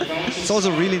formats. It's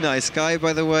also a really nice guy,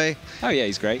 by the way. Oh yeah,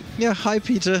 he's great. Yeah, hi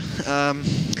Peter. Haven't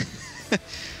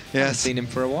seen him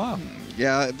for a while.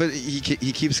 Yeah, but he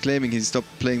keeps claiming he stopped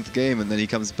playing the game and then he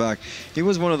comes back. He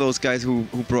was one of those guys who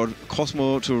brought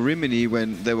Cosmo to Rimini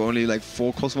when there were only like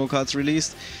 4 Cosmo cards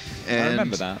released. And I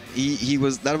remember that.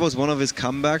 That was one of his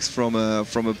comebacks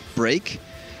from a break,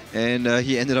 and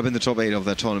he ended up in the top 8 of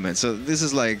that tournament. So this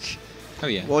is like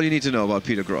all you need to know about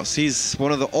Peter Gross. He's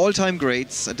one of the all-time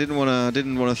greats. I didn't want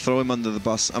to throw him under the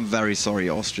bus. I'm very sorry,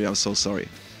 Austria. I'm so sorry.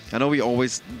 I know we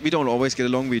don't always get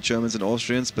along, we Germans and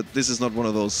Austrians, but this is not one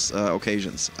of those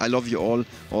occasions. I love you all,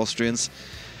 Austrians.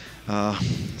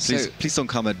 Please don't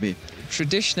come at me.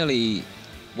 Traditionally,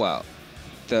 well,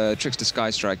 the Trickster Sky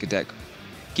Striker deck,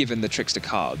 given the Trickster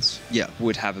cards,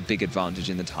 would have a big advantage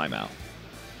in the timeout.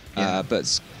 But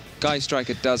Sky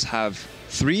Striker does have...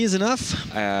 3 is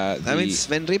enough? I mean,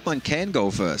 Sven Rebmann can go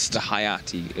first. The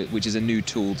Hayati, which is a new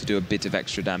tool to do a bit of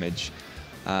extra damage.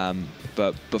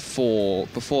 But before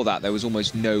that, there was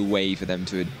almost no way for them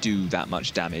to do that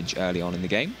much damage early on in the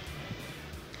game.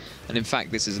 And in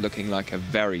fact, this is looking like a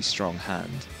very strong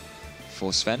hand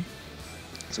for Sven.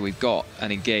 So we've got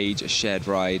an Engage, a Shared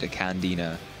Ride, a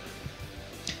Candina.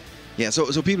 Yeah,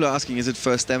 so people are asking, is it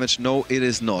first damage? No, it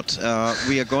is not.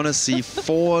 We are going to see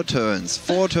 4 turns.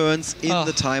 4 turns in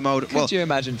the timeout. Could you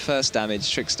imagine first damage,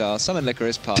 Trickstar, Summon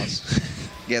Licorice, pass?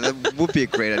 Yeah, that would be a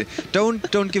great idea.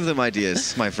 Don't give them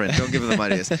ideas, my friend. Don't give them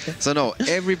ideas. So no,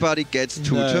 everybody gets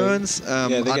 2 turns,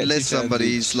 unless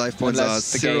somebody's life points are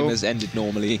 0. The game has ended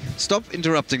normally. Stop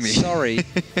interrupting me. Sorry.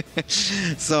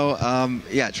 So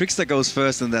yeah, Trickster goes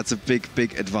first, and that's a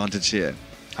big advantage here.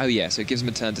 Oh yeah, so it gives him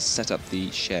a turn to set up the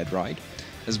Shared Ride,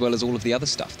 as well as all of the other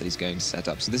stuff that he's going to set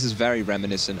up. So this is very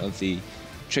reminiscent of the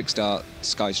Trickstar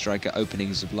Sky Striker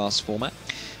openings of last format.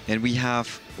 And we have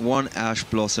 1 Ash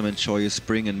Blossom and Joyous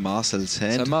Spring in Marcel's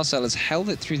hand. So Marcel has held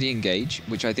it through the Engage,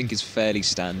 which I think is fairly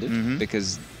standard,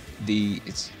 because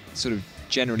it's sort of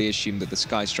generally assumed that the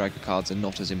Sky Striker cards are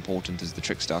not as important as the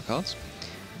Trickstar cards.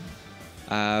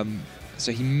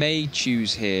 So he may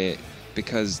choose here,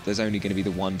 because there's only going to be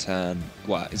the 1 turn,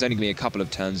 well, it's only going to be a couple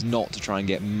of turns, not to try and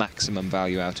get maximum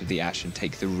value out of the Ash and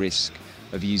take the risk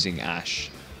of using Ash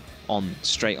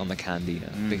straight on the Candina,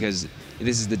 because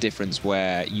this is the difference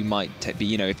where you might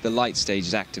be, if the light stage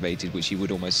is activated, which you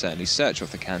would almost certainly search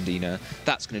off the Candina,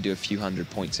 that's going to do a few hundred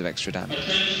points of extra damage.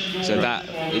 So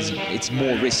it's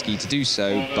more risky to do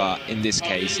so, but in this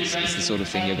case, it's the sort of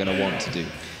thing you're going to want to do.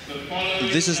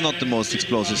 this is not the most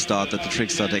explosive start that the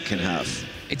Trickstar deck can have.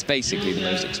 It's basically the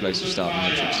most explosive start in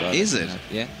the Trickstar. Is it?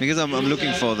 Yeah. Because I'm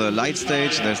looking for the light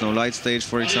stage. There's no light stage,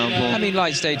 for example. I mean,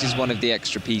 light stage is one of the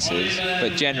extra pieces,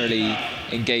 but generally,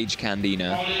 Engage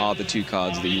Candina are the 2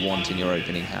 cards that you want in your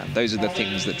opening hand. Those are the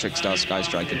things that Trickstar Sky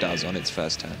Striker does on its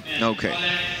first turn. Okay.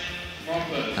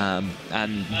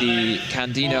 And the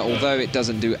Candina, although it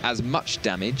doesn't do as much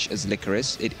damage as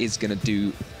Licorice, it is going to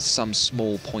do some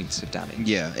small points of damage.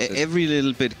 Yeah, So every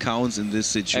little bit counts in this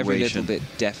situation. every little bit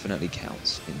definitely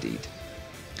counts, indeed.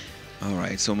 All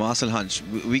right, so Marcel Hansch,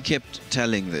 we kept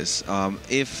telling this.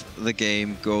 If the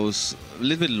game goes a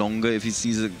little bit longer, if he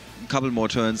sees a couple more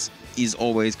turns, he's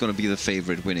always going to be the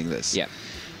favorite winning this. Yeah.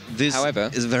 This, however,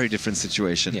 is a very different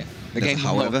situation. Yeah. The game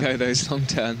will not go those long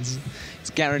turns. It's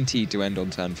guaranteed to end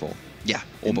on turn 4. Yeah,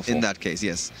 Or before. in that case,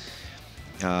 yes.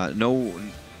 No,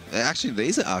 actually, there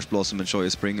is an Ash Blossom and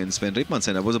Joyous Spring in Sven Rebmann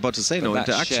Center. I was about to say But no that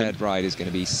interaction. shared ride is going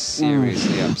to be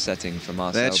seriously upsetting for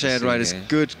Marcel. That shared ride is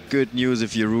good news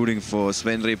if you're rooting for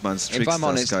Sven Rebmann's If I'm Trickstar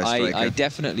honest, Sky Striker. I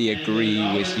definitely agree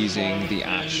with using the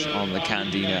Ash on the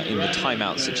Candina in the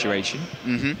timeout situation.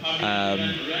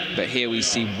 But here we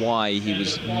see why he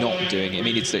was not doing it. I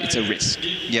mean, it's a risk.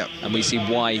 Yeah. And we see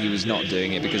why he was not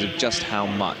doing it because of just how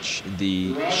much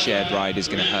the shared ride is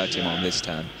going to hurt him on this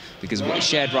turn. Because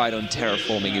shared ride on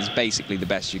terraforming is basically the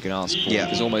best you can ask for. Yeah.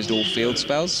 Because almost all field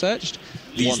spells searched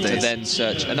want to then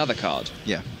search another card.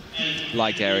 Yeah.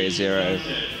 Like Area 0,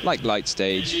 like Light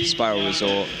Stage, Spiral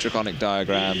Resort, Draconic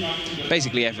Diagram,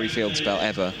 basically every field spell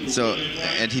ever. So,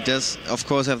 and he does, of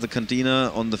course, have the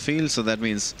Candina on the field, so that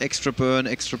means extra burn,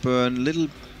 little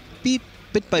bit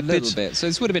by bit. Little bit. So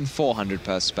this would have been 400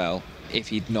 per spell if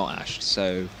he'd not ashed.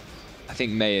 So I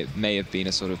think may have been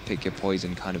a sort of pick your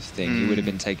poison kind of thing. He would have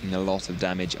been taking a lot of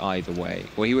damage either way.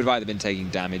 Well, he would have either been taking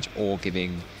damage or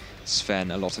giving Sven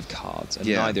a lot of cards, and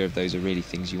neither of those are really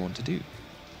things you want to do.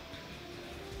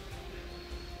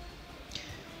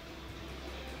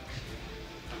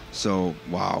 So,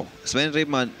 wow. Sven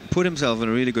Rebmann put himself in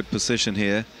a really good position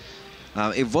here.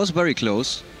 It was very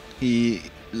close. He,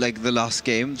 like the last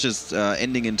game, just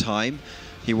ending in time.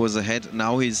 He was ahead.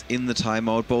 Now he's in the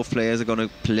timeout. Both players are going to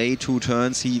play 2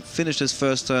 turns. He finished his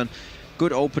first turn.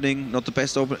 Good opening, not the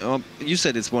best opening. You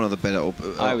said it's one of the better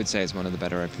openings. I would say it's one of the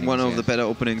better openings. One of the better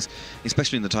openings,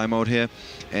 especially in the timeout here.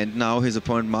 And now his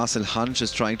opponent, Marcel Hansch,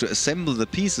 is trying to assemble the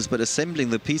pieces, but assembling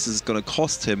the pieces is going to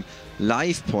cost him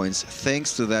life points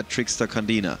thanks to that Trickstar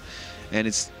Candina. And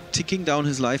it's ticking down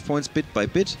his life points bit by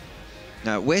bit.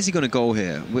 Now, where's he going to go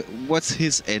here? What's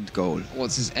his end goal?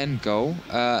 What's his end goal?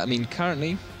 I mean,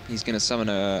 currently, he's going to summon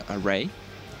a ray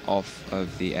off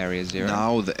of the Area 0.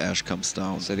 Now the Ash comes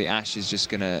down. So the Ash is just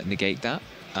going to negate that.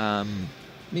 I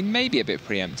mean, maybe a bit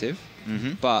preemptive,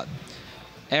 but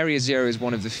Area 0 is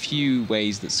one of the few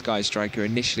ways that Sky Striker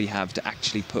initially have to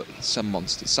actually put some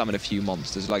monsters, summon a few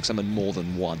monsters, like summon more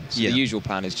than one. So the usual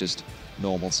plan is just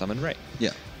normal summon ray.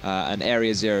 Yeah. And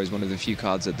Area 0 is one of the few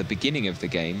cards at the beginning of the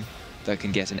game that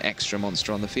can get an extra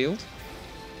monster on the field.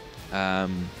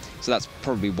 So that's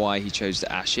probably why he chose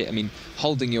to ash it. I mean,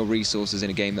 holding your resources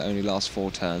in a game that only lasts 4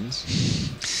 turns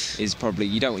is probably,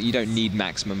 you don't need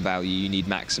maximum value, you need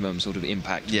maximum sort of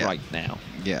impact right now.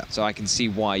 Yeah. So I can see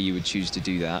why you would choose to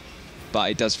do that.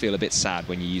 But it does feel a bit sad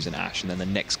when you use an ash and then the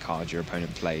next card your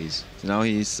opponent plays. So now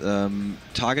he's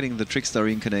targeting the Trickstar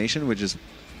Reincarnation, which is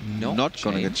not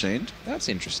going to get chained. That's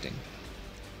interesting.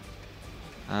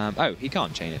 Oh, he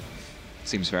can't chain it.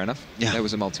 Seems fair enough. Yeah. There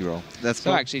was a multi-roll.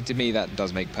 So actually, to me, that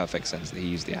does make perfect sense that he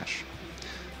used the Ash.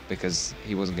 Because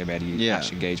he wasn't going to be able to use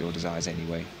Ash, Engage, or Desires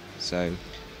anyway. So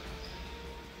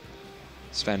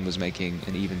Sven was making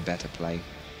an even better play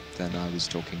than I was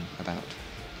talking about.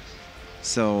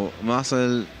 So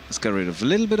Marcel has got rid of a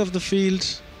little bit of the field.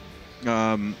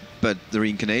 But the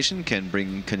Reincarnation can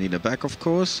bring Candina back, of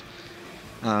course.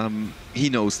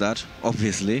 He knows that,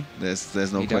 obviously.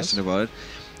 There's no question about it.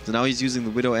 So now he's using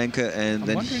the Widow Anchor, and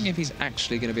I'm wondering if he's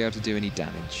actually going to be able to do any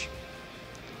damage.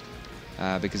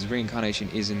 Because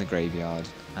Reincarnation is in the graveyard,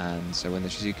 and so when the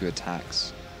Shizuku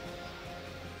attacks...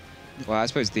 Well, I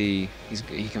suppose he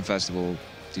can first of all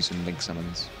do some Link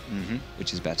Summons,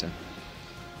 which is better.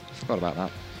 I forgot about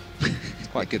that. It's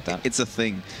quite good, that. It's a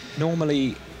thing.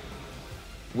 Normally,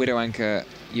 Widow Anchor,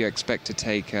 you expect to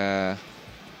take... you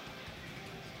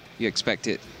expect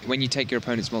it... When you take your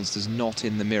opponent's monsters not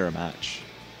in the mirror match...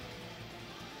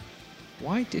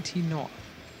 Why did he not?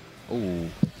 Oh,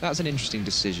 that's an interesting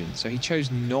decision. So he chose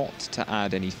not to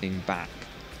add anything back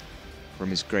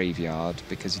from his graveyard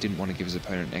because he didn't want to give his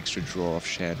opponent an extra draw off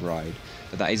Shared Ride.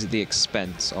 But that is at the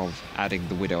expense of adding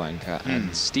the Widow Anchor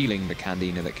and stealing the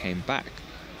Candina that came back.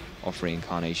 of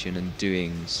Reincarnation and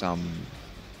doing some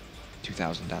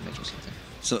 2,000 damage or something.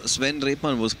 So Sven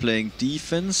Rebmann was playing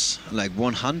defense, like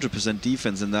 100%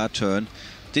 defense in that turn.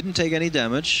 Didn't take any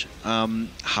damage.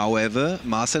 However,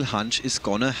 Marcel Hansch is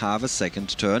gonna have a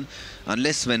second turn,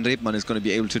 unless Sven Rebmann is gonna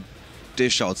be able to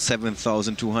dish out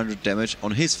 7,200 damage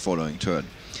on his following turn.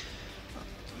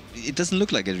 It doesn't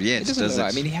look like it yet, It doesn't does look it?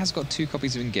 like, I mean, he has got 2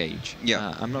 copies of Engage.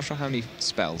 Yeah. I'm not sure how many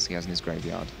spells he has in his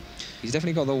graveyard. He's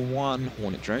definitely got the 1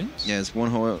 Hornet Drones. Yeah, it's 1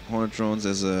 Hornet Drones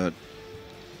as a...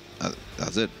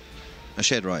 that's it. A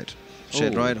Shed Ride.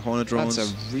 Shed Ride, Hornet Drones.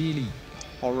 That's a really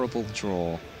horrible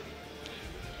draw.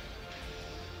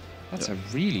 That's a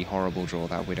really horrible draw,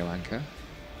 that Widow Anchor.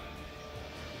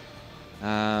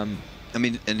 I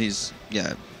mean, and he's...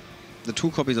 Yeah, the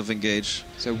 2 copies of Engage.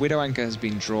 So Widow Anchor has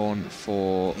been drawn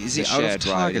for Is the he out of Shared Ride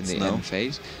in targets the now? end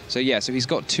phase. So yeah, so he's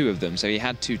got 2 of them. So he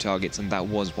had 2 targets, and that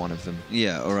was one of them.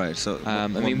 Yeah, all right. So I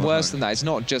mean, worse than that, it's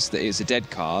not just that it's a dead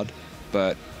card,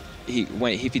 but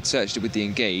if he'd searched it with the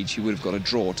Engage, he would have got a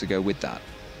draw to go with that.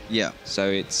 Yeah. So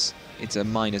it's a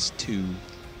 -2.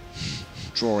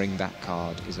 Drawing that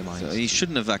card is a -2. So he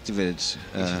shouldn't have activated He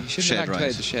shouldn't Shed have activated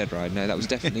Ride. the Shared Ride. No, that was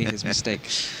definitely his mistake.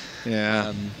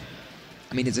 Yeah.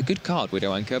 I mean, it's a good card,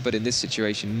 Widow Anchor, but in this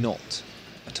situation, not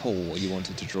at all what you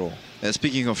wanted to draw.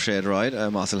 Speaking of Shared Ride,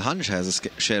 Marcel Hansch has a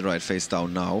Shared Ride face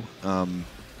down now.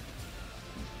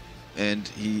 And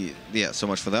yeah, so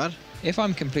much for that. If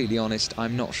I'm completely honest,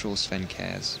 I'm not sure Sven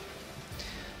cares.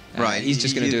 Right. He's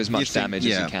just going to do as you much think- damage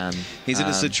yeah. as he can. He's in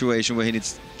a situation where he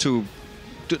needs to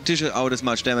dish out as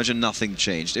much damage and nothing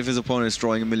changed. If his opponent is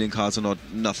drawing a million cards or not,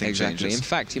 nothing Exactly. changes. In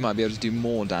fact, he might be able to do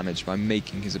more damage by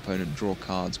making his opponent draw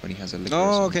cards when he has a Licorice. Oh,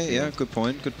 on the okay, field. yeah, good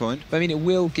point, good point. But I mean, it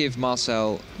will give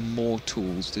Marcel more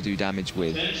tools to do damage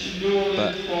with.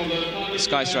 But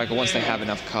Sky Striker, once they have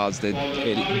enough cards,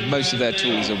 most of their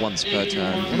tools are once per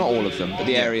turn. Well, not all of them, but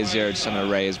the area 0 to summon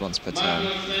array is once per turn,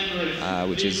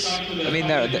 which is, I mean,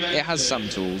 it has some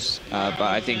tools, but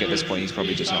I think at this point he's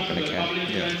probably just not going to care.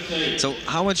 Yeah. So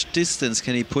how much distance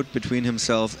can he put between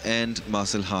himself and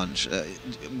Marcel Hansch?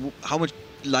 How much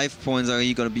life points are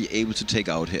you going to be able to take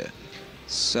out here?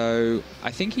 So I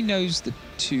think he knows the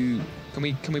 2.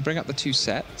 Can we bring up the 2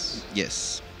 sets?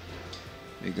 Yes.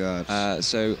 We got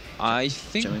So I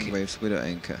think Jamming Waves, Widow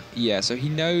Anchor. Yeah, so he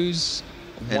knows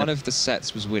And one of the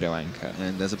sets was Widow Anchor.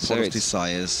 And there's a So Pot of it's-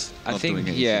 Desires. I not think, doing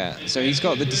anything. yeah. So he's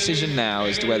got the decision now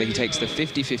as to whether he takes the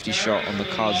 50-50 shot on the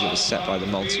cards that were set by the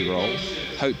multi-roll.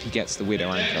 Hope he gets the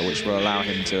Widow Anchor, which will allow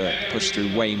him to push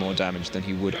through way more damage than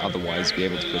he would otherwise be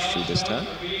able to push through this turn.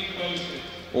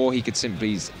 Or he could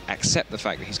simply accept the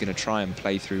fact that he's going to try and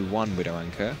play through 1 Widow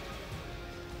Anchor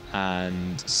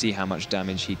and see how much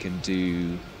damage he can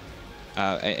do,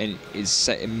 and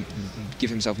give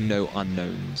himself no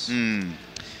unknowns.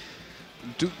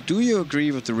 Do you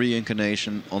agree with the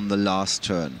reincarnation on the last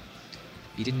turn?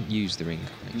 He didn't use the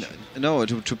reincarnation. No,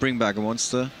 to bring back a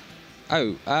monster,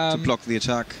 Oh, to block the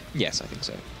attack. yes, I think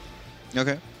so.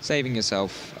 Okay. Saving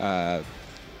yourself,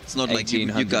 It's not like you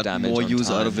 1800 got damage more on use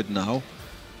out time. of it now.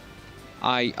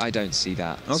 I don't see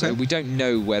that. Okay. So we don't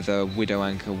know whether Widow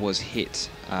Anchor was hit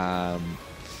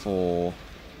for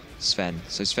Sven.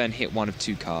 So Sven hit 1 of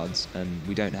 2 cards, and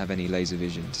we don't have any laser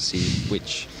vision to see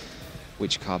which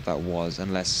card that was,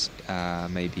 unless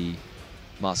maybe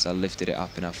Marcel lifted it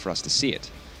up enough for us to see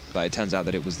it. But it turns out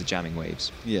that it was the Jamming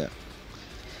Waves. Yeah.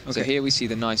 So here we see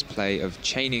the nice play of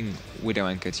chaining Widow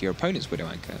Anchor to your opponent's Widow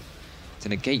Anchor to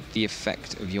negate the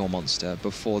effect of your monster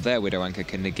before their Widow Anchor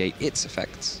can negate its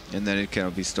effects. And then it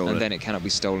cannot be stolen. And then it cannot be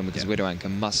stolen because Yeah. Widow Anchor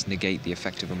must negate the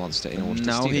effect of a monster in order to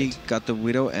now steal he it. got the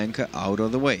Widow Anchor out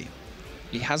of the way,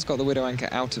 He has got the Widow Anchor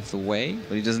out of the way,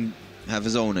 but he doesn't have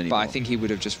his own anymore. but I think he would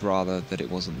have just rather that it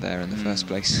wasn't there in the first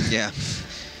place. Yeah.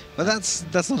 But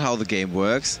that's not how the game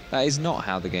works. That is not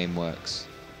how the game works.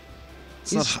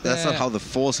 That's not how the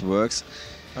Force works.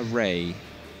 A ray.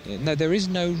 No, there is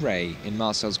no ray in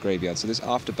Marcel's graveyard, so this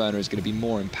afterburner is going to be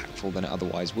more impactful than it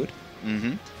otherwise would.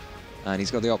 Mm-hmm. And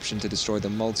he's got the option to destroy the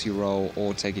multi-roll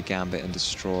or take a gambit and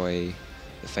destroy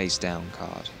the face-down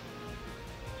card.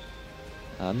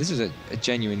 This is a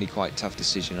genuinely quite tough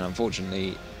decision, and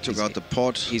unfortunately... Took out the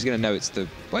pot. He's going to know it's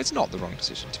it's not the wrong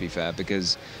decision, to be fair,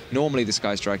 because normally the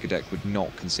Sky Striker deck would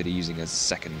not consider using a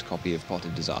second copy of Pot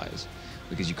of Desires,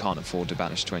 because you can't afford to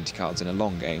banish 20 cards in a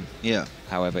long game. Yeah.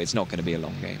 However, it's not going to be a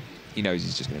long game. He knows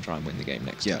he's just going to try and win the game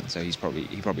next turn, so he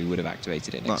probably would have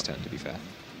activated it next turn, to be fair.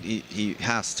 He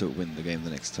has to win the game the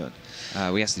next turn.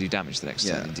 We has to do damage the next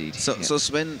turn, indeed. So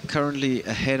Sven currently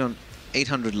ahead on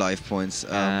 800 life points.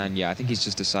 And yeah, I think he's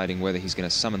just deciding whether he's going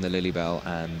to summon the Lily Bell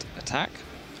and attack,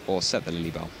 or set the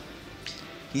Lily Bell.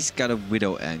 He's got a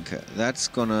Widow Anchor. That's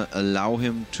gonna allow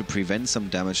him to prevent some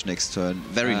damage next turn,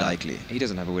 very likely. He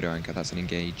doesn't have a Widow Anchor, that's an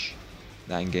engage.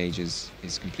 That engage is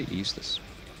completely useless.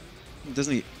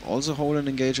 Doesn't he also hold an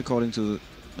engage according to the...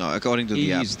 No, according to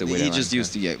the app. He just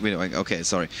used the Widow Anchor. Okay,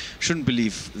 sorry. Shouldn't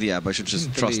believe the app. I should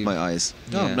just trust my eyes.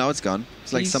 No, now it's gone.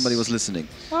 It's like somebody was listening.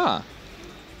 Ah.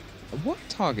 What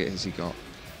target has he got?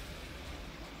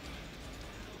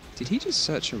 Did he just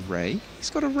search a Ray? He's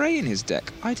got a Ray in his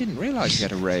deck. I didn't realize he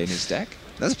had a Ray in his deck.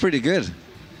 That's pretty good.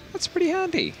 That's pretty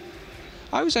handy.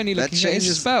 I was only looking at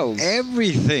his spells.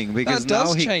 Everything, because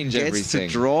now he gets to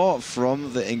draw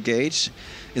from the engage.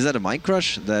 Is that a Mind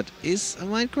Crush? That is a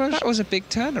Mind Crush? That was a big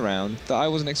turnaround that I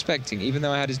wasn't expecting, even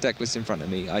though I had his deck list in front of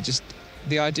me.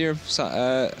 The idea of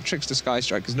Trickster Sky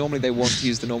Strike, because normally they want to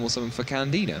use the normal summon for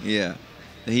Candina. Yeah,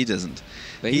 he doesn't.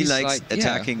 But he likes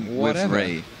attacking with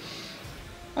Ray.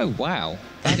 Oh, wow.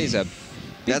 That is a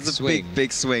big swing.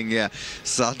 Big swing, yeah.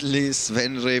 Suddenly,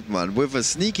 Sven Rebmann with a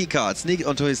sneaky card, sneak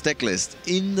onto his deck list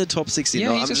in the top 16. Yeah,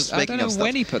 no, I'm just making I don't up know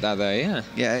when he put that there, yeah.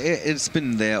 Yeah, it's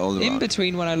been there all around. In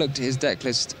between when I looked at his deck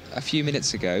list a few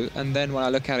minutes ago, and then when I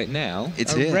look at it now,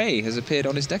 Ray has appeared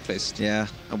on his deck list. Yeah,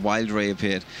 a Wild Ray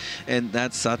appeared. And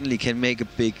that suddenly can make a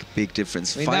big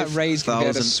difference. I mean, that Ray's going to be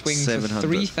able to swing for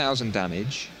 3,000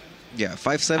 damage. Yeah,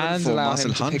 5/7 for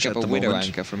Marcel Hansch pick up a Widow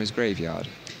Anchor from his graveyard.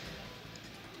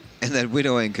 And that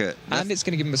Widow Anchor. And it's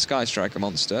going to give him a Sky Striker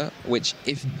monster, which,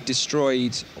 if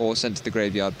destroyed or sent to the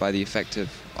graveyard by the effect of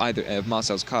either of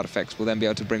Marcel's card effects, will then be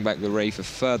able to bring back the Ray for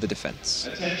further defense.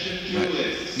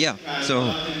 Right. Yeah,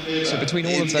 so between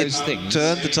all of those things,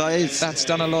 turned the tides. That's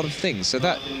done a lot of things. So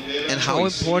that. And how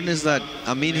important is that?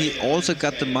 I mean, he also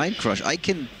got the Mind Crush. I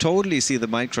can totally see the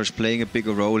Mind Crush playing a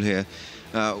bigger role here.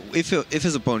 If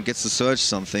his opponent gets to search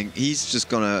something, he's just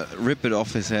gonna rip it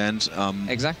off his hand.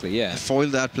 Exactly, yeah. Foil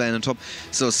that plan on top.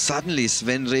 So suddenly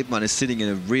Sven Rebmann is sitting in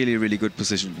a really good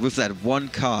position with that one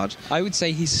card. I would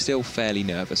say he's still fairly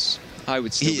nervous. I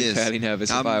would still be fairly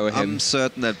nervous if I were him. I'm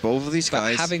certain that both of these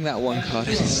guys... having that one card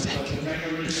in his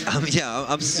deck... yeah,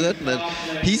 I'm certain that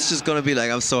he's just gonna be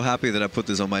like, I'm so happy that I put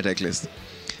this on my deck list.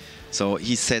 So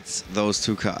he sets those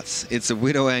two cards. It's a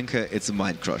Widow Anchor, it's a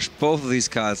Mind Crush. Both of these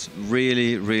cards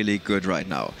really good right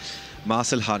now.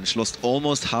 Marcel Hansch lost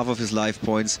almost half of his life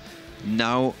points.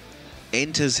 Now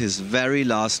enters his very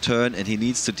last turn and he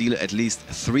needs to deal at least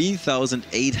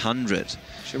 3,800.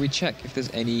 Shall we check if there's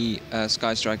any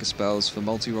Sky Striker spells for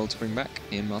multi-roll to bring back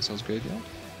in Marcel's graveyard?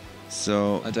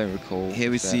 So I don't recall. Here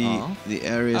we see the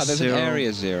Area 0. There's an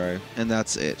Area 0. And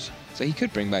that's it. So he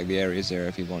could bring back the Area 0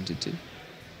 if he wanted to.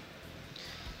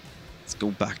 Go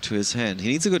back to his hand. He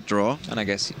needs a good draw. And I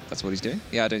guess that's what he's doing.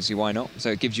 Yeah, I don't see why not. So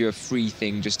it gives you a free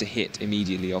thing just to hit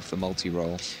immediately off the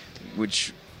multi-roll.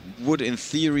 Which would, in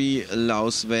theory, allow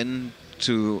Sven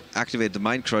to activate the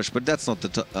Mind Crush, but that's not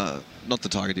the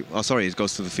target. Oh, sorry, it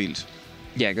goes to the field.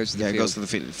 Yeah, it goes to the field. It goes to the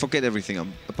field. Forget everything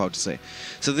I'm about to say.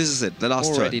 So this is it, the last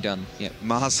turn. Already done, yeah.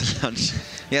 Marcel Hansch.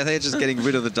 Yeah, they're just getting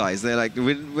rid of the dice. They're like,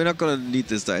 we're not going to need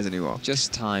this dice anymore.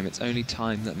 Just time. It's only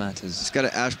time that matters. It's got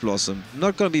an Ash Blossom.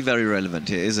 Not going to be very relevant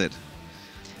here, is it?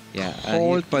 Yeah.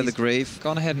 Called by the grave.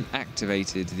 Gone ahead and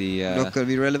activated the... Not going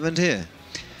to be relevant here.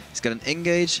 He's got an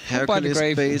Engage, Hercules by the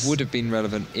grave base. Would have been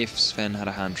relevant if Sven had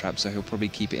a hand trap, so he'll probably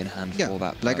keep it in hand for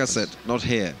that purpose. Like I said, not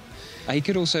here. He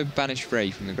could also banish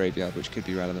Ray from the graveyard, which could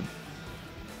be relevant.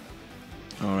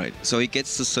 All right, so he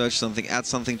gets to search something, add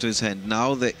something to his hand.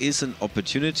 Now there is an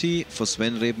opportunity for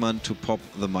Sven Rebmann to pop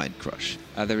the Mind Crush.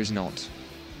 There is not.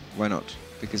 Why not?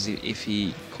 Because if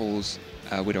he calls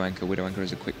Widow Anchor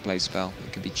is a quick play spell.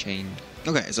 It can be chained.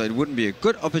 Okay, so it wouldn't be a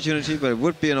good opportunity, but it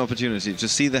would be an opportunity to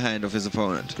see the hand of his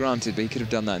opponent. Granted, but he could have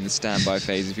done that in the standby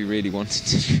phase if he really wanted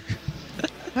to.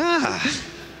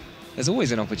 There's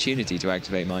always an opportunity to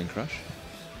activate Mind Crush.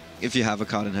 If you have a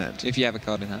card in hand. If you have a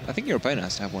card in hand. I think your opponent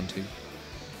has to have one too.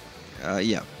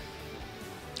 Yeah.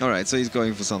 All right, so he's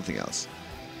going for something else.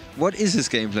 What is his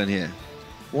game plan here?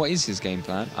 What is his game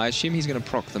plan? I assume he's going to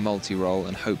proc the multi-roll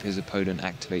and hope his opponent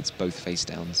activates both face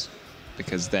downs,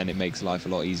 because then it makes life a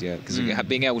lot easier. Because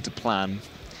being able to plan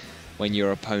when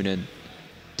your opponent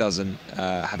doesn't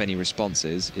have any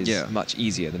responses is much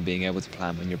easier than being able to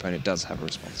plan when your opponent does have a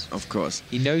response. Of course.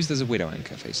 He knows there's a Widow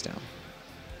Anchor face down.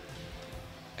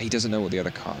 He doesn't know what the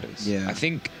other card is. Yeah. I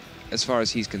think, as far as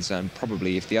he's concerned,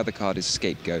 probably if the other card is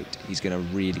Scapegoat, he's going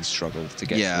to really struggle to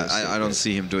get through I don't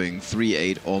see him doing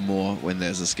 3/8 or more when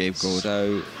there's a Scapegoat.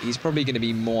 So he's probably going to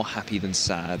be more happy than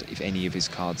sad if any of his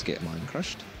cards get Mind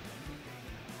Crushed.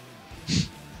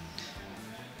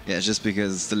 Yeah, just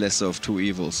because it's the lesser of two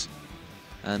evils.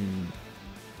 And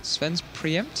Sven's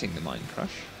preempting the Mind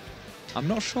Crush. I'm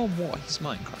not sure what he's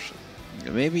Mind Crushing.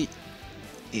 Maybe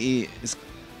he is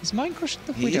Is Mind Crush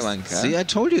the Widow Anchor? See, I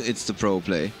told you it's the pro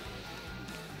play.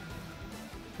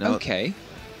 Now, Okay.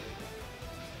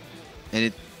 And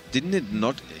it didn't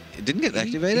get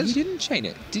activated? He didn't chain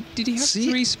it. Did he have See?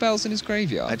 3 spells in his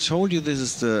graveyard? I told you this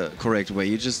is the correct way.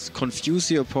 You just confuse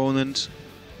your opponent,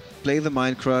 play the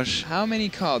Mind Crush. How many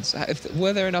cards?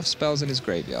 Were there enough spells in his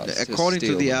graveyard? According to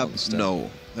steal the app, monster? no.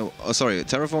 Oh, sorry,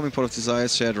 Terraforming Pot of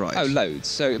Desires, shared right. Oh, loads.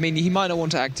 So, I mean, he might not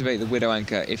want to activate the Widow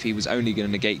Anchor if he was only going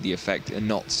to negate the effect and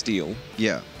not steal.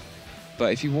 Yeah.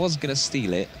 But if he was going to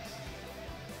steal it,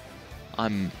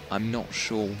 I'm not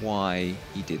sure why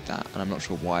he did that, and I'm not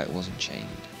sure why it wasn't chained.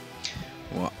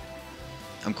 Well,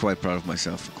 I'm quite proud of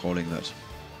myself for calling that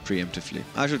preemptively.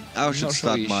 I should not sure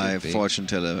start you my should be. fortune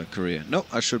teller career. No,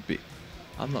 I should be.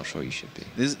 I'm not sure you should be.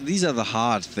 These are the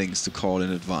hard things to call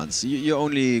in advance. You're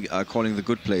only calling the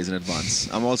good plays in advance.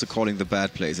 I'm also calling the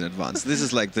bad plays in advance. This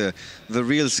is like the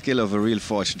real skill of a real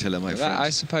fortune teller, my friend. I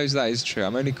suppose that is true.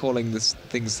 I'm only calling this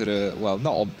things that are, well,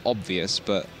 not obvious,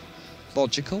 but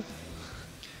logical.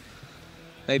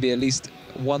 Maybe at least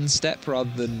one step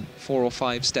rather than 4 or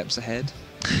 5 steps ahead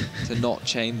to not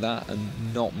chain that and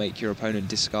not make your opponent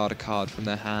discard a card from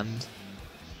their hand.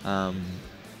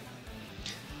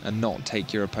 And not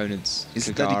take your opponent's Is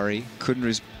it that Kagari. he couldn't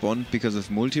respond because of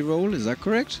multi-roll? Is that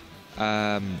correct?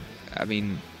 I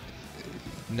mean,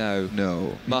 no.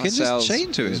 No. You can just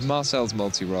chain to It was it. Marcel's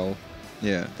multi-roll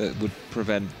Yeah. that would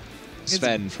prevent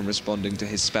Sven from responding to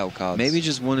his spell cards. Maybe he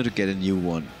just wanted to get a new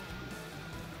one.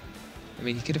 I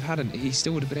mean, he could have had he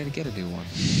still would have been able to get a new one.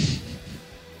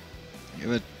 Yeah,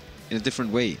 but in a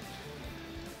different way.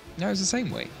 No, it was the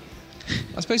same way.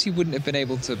 I suppose he wouldn't have been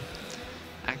able to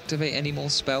activate any more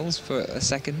spells for a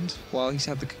second while he's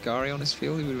had the Kagari on his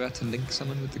field. He would have had to link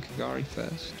someone with the Kagari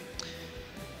first.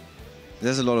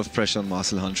 There's a lot of pressure on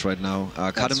Marcel Hansch right now.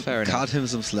 Fair enough. Cut him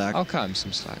some slack. I'll cut him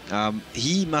some slack.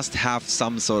 He must have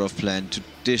some sort of plan to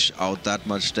dish out that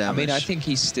much damage. I mean, I think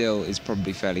he still is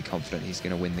probably fairly confident he's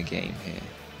going to win the game here.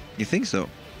 You think so?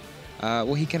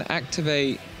 Well, he can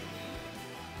activate...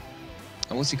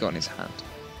 Oh, what's he got in his hand?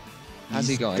 Has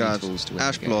he got any tools to win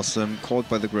Ash the game? Blossom, Called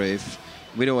by the Grave,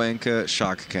 Widow Anchor,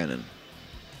 Shark Cannon.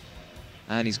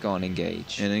 And he's got an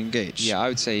Engage. And Engage. Yeah, I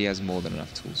would say he has more than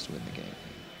enough tools to win the game.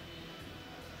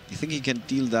 You think he can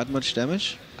deal that much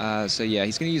damage? So yeah,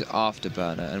 he's going to use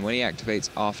Afterburner, and when he activates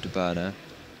Afterburner,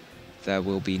 there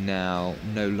will be now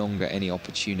no longer any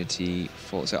opportunity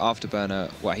for... So Afterburner...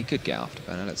 Well, he could get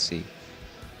Afterburner, let's see.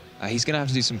 He's going to have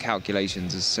to do some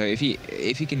calculations. So if he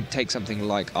can take something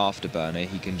like Afterburner,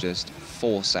 he can just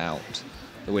force out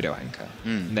the Widow Anchor.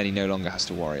 And then he no longer has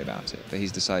to worry about it. But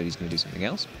he's decided he's going to do something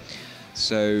else.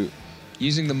 So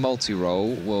using the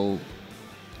multi-roll will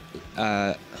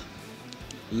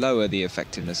lower the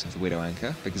effectiveness of the Widow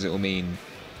Anchor, because it will mean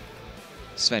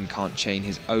Sven can't chain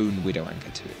his own Widow Anchor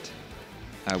to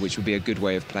it, which would be a good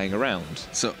way of playing around.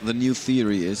 So the new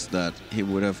theory is that he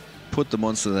would have put the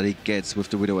monster that he gets with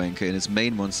the Widow Anchor in his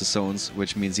main monster zones,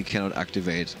 which means he cannot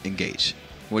activate Engage.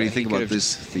 What do you think about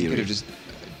this theory? He could have just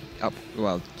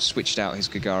switched out his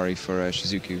Kagari for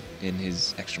Shizuku in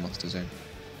his extra monster zone.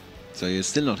 So you're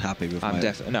still not happy with I'm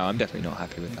definitely not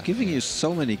happy with that. giving you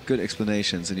so many good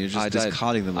explanations and you're just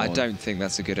discarding them all. I don't think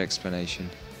that's a good explanation.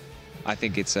 I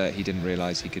think it's he didn't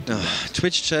realize he could do that.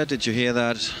 Twitch chat, did you hear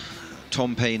that?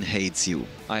 Tom Payne hates you.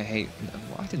 I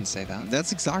didn't say that.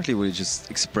 That's exactly what he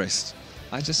just expressed.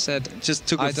 I just said... Just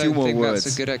took a a few more words. I don't think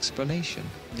that's a good explanation.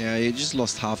 Yeah, you just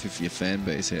lost half of your fan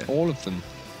base here. All of them.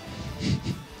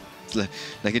 It's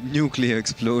like a nuclear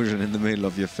explosion in the middle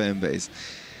of your fan base.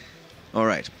 All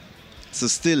right. So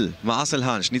still, Marcel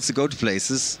Hansch needs to go to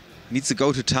places, needs to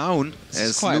go to town,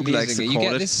 as Luke likes to call it. You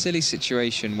get this silly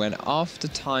situation when after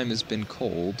time has been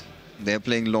called... They're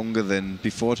playing longer than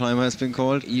before time has been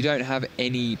called. You don't have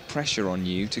any pressure on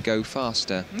you to go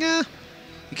faster. Yeah.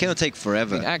 You cannot take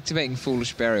forever. I mean, activating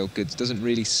Foolish Burial Goods doesn't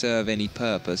really serve any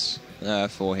purpose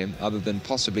for him, other than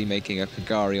possibly making a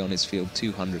Kagari on his field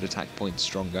 200 attack points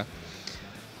stronger. And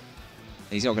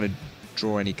he's not going to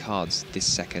draw any cards this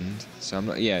second, so I'm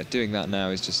not. Yeah, doing that now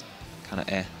is just kind of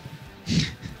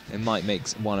It might make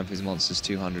one of his monsters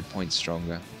 200 points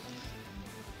stronger.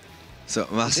 So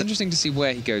it's interesting to see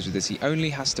where he goes with this. He only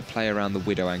has to play around the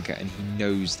Widow Anchor, and he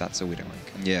knows that's a Widow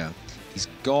Anchor. Yeah. He's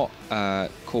got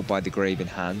Caught by the Grave in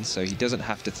hand, so he doesn't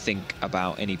have to think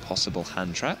about any possible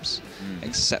hand traps,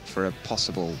 except for a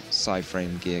possible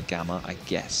Side-Frame Gear Gamma, I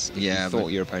guess. If you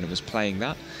thought your opponent was playing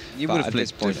that. You would have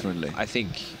played differently. I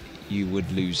think you would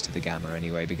lose to the Gamma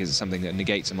anyway, because it's something that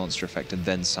negates a monster effect and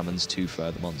then summons 2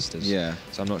 further monsters. Yeah.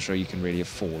 So I'm not sure you can really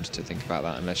afford to think about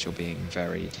that unless you're being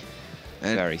very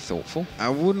And very thoughtful. I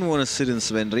wouldn't want to sit in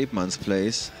Sven Rebmann's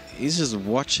place. He's just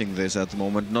watching this at the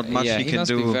moment. Not much Yeah, he he can must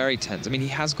do. be very tense. I mean, he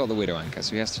has got the Widow Anchor,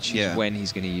 so he has to choose when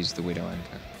he's going to use the Widow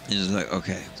Anchor. He's just like,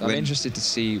 okay. So I'm interested to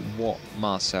see what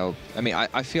Marcel... I mean,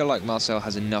 I feel like Marcel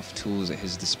has enough tools at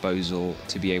his disposal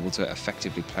to be able to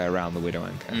effectively play around the Widow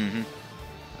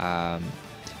Anchor.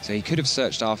 So he could have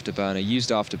searched Afterburner,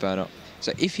 used Afterburner.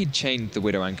 So if he'd chained the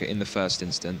Widow Anchor in the first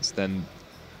instance, then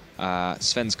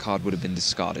Sven's card would have been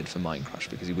discarded for Mind Crush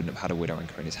because he wouldn't have had a Widow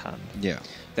Anchor in his hand. Yeah.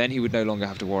 Then he would no longer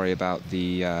have to worry about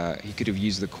the... he could have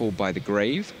used the Call by the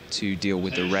Grave to deal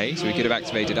with the Ray. So he could have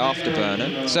activated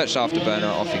Afterburner, searched Afterburner,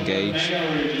 off engage,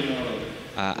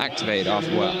 activated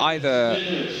Afterburner.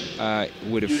 Either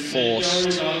would have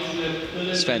forced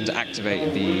Sven to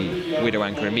activate the Widow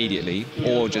Anchor immediately,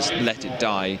 or just let it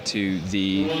die to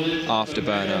the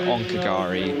Afterburner on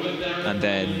Kagari, and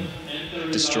then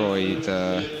destroy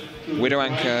the Widow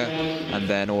Anchor, and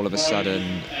then all of a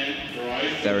sudden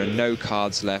there are no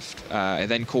cards left.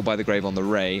 Then Call by the Grave on the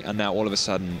Ray, and now all of a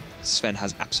sudden Sven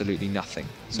has absolutely nothing.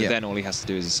 So then all he has to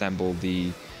do is assemble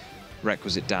the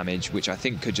requisite damage, which I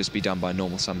think could just be done by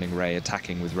normal summoning Ray,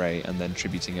 attacking with Ray, and then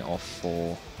tributing it off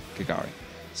for Kagari.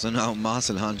 So now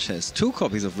Marcel Hansch has 2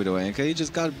 copies of Widow Anchor. He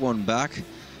just got 1 back.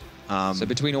 So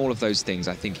between all of those things,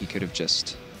 I think he could have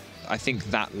just... I think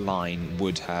that line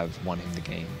would have won him the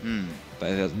game.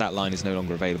 But that line is no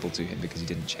longer available to him because he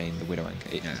didn't chain the Widow Anchor.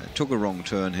 It took a wrong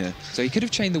turn here. So he could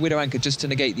have chained the Widow Anchor just to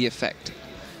negate the effect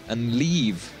and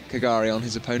leave Kagari on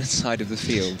his opponent's side of the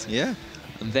field. Yeah.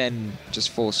 And then just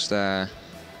force Sven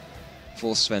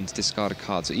to discard a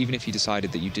card. So even if you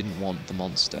decided that you didn't want the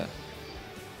monster...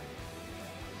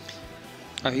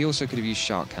 Oh, he also could have used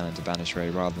Shark Cannon to banish Ray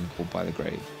rather than Called by the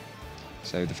Grave.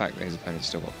 So the fact that his opponent's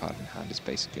still got a card in hand is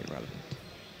basically irrelevant.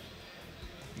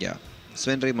 Yeah.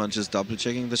 Sven Rebmann just double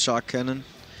checking the Shark Cannon.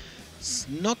 It's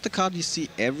not the card you see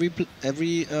every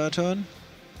turn.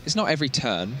 It's not every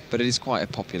turn, but it is quite a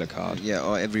popular card. Yeah,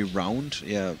 or every round.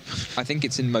 Yeah. I think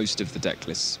it's in most of the deck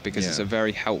lists because it's a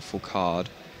very helpful card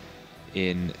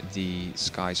in the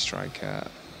Sky Striker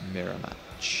mirror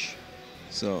match.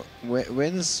 So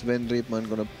when is Sven Rebmann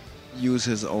gonna use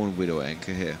his own Widow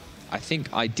Anchor here? I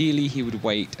think ideally he would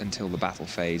wait until the battle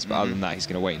phase, but other than that, he's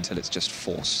going to wait until it's just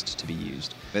forced to be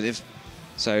used. But if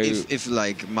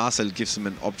like Marcel gives him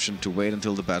an option to wait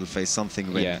until the battle phase,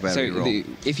 something went very wrong.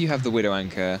 If you have the Widow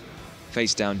Anchor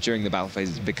face down during the battle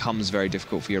phase, it becomes very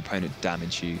difficult for your opponent to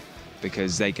damage you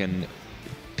because they can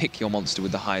pick your monster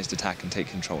with the highest attack and take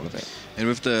control of it. And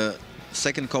with the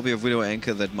second copy of Widow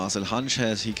Anchor that Marcel Hansch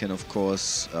has, he can of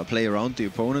course play around the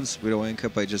opponent's Widow Anchor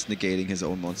by just negating his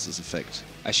own monster's effect.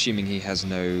 Assuming he has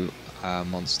no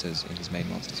monsters in his main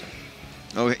monster zone.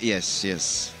 Oh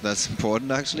yes, that's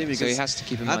important actually, because so he has to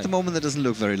keep in mind. At the moment that doesn't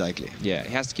look very likely. Yeah,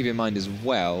 he has to keep in mind as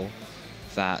well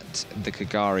that the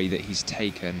Kagari that he's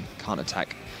taken can't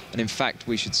attack. And in fact,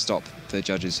 we should stop the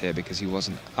judges here because he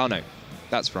wasn't... Oh no,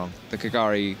 that's wrong. The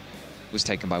Kagari was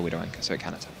taken by Widow Anchor, so it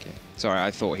can attack you. Sorry,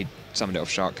 I thought he summoned it off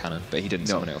Shark Cannon, but he didn't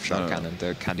summon it off Shark Cannon.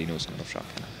 The Candino summoned off Shark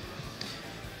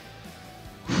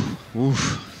Cannon.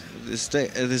 Oof.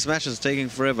 This match is taking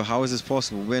forever. How is this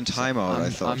possible? We're in timeout, I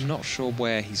thought. I'm not sure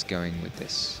where he's going with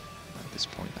this at this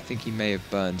point. I think he may have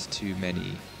burned too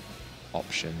many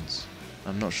options.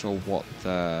 I'm not sure what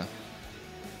the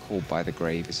Call by the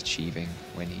Grave is achieving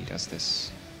when he does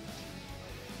this.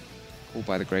 Call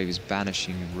by the Grave is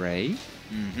banishing Ray.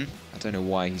 I don't know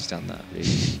why he's done that, really.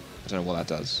 I don't know what that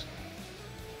does.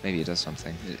 Maybe it does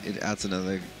something. It adds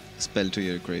another spell to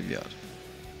your graveyard.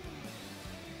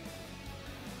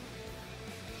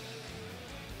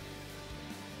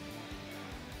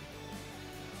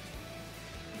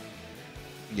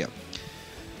 Yeah.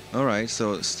 Alright,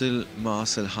 so still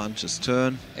Marcel Hansch's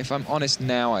turn. If I'm honest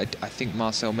now, I think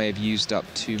Marcel may have used up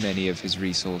too many of his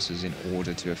resources in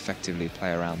order to effectively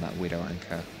play around that Widow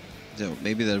Anchor. So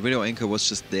maybe the Widow Anchor was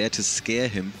just there to scare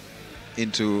him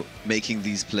into making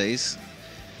these plays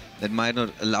that might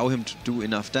not allow him to do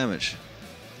enough damage.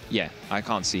 Yeah, I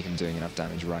can't see him doing enough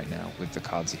damage right now with the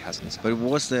cards he has in his hand. But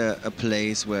was there a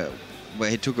place where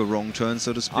he took a wrong turn,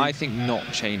 so to speak? I think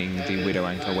not chaining the Widow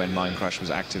Anchor when Mind Crush was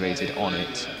activated on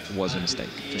it was a mistake,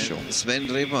 for sure. Sven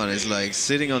Rebmann is like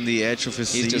sitting on the edge of his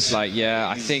seat. He's just like, yeah,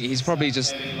 I think he's probably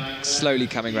just slowly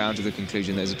coming around to the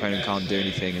conclusion that his opponent can't do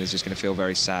anything, and is just going to feel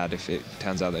very sad if it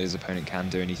turns out that his opponent can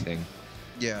do anything.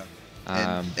 Yeah.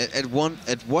 And at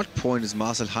what point is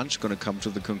Marcel Hansch going to come to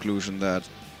the conclusion that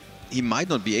he might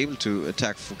not be able to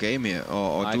attack for game here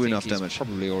or do enough damage? I think he's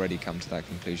probably already come to that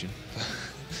conclusion.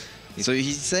 So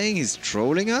he's saying he's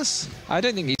trolling us? I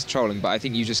don't think he's trolling, but I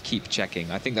think you just keep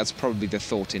checking. I think that's probably the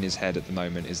thought in his head at the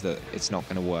moment, is that it's not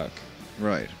going to work.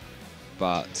 Right.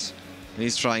 but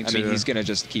He's trying to... I mean, he's going to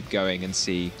just keep going and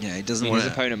see. Yeah, he doesn't I mean, want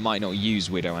his opponent might not use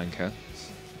Widow Anchor.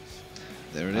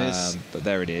 There it is. But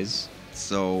there it is.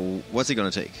 So, what's he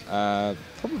going to take?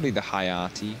 Probably the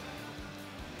Hayate,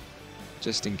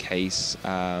 just in case.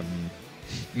 I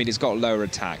mean, it's got lower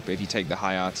attack, but if you take the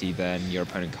Hayate, then your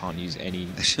opponent can't use any...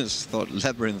 I just thought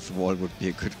Labyrinth Wall would be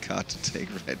a good card to take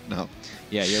right now.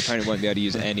 Yeah, your opponent won't be able to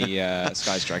use any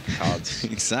Sky Striker cards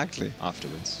Exactly.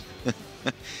 afterwards.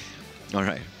 All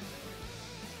right.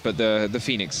 But the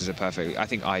Phoenixes are perfect. I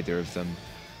think either of them.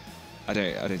 I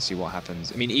don't see what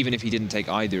happens. I mean, even if he didn't take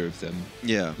either of them,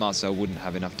 Yeah. Marcel wouldn't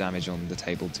have enough damage on the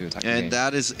table to attack the game. And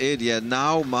that is it. Yeah,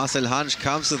 now Marcel Hansch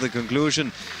comes to the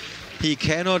conclusion he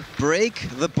cannot break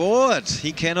the board.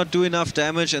 He cannot do enough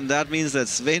damage, and that means that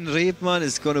Sven Rebmann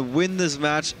is going to win this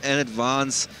match and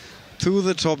advance to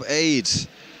the top 8.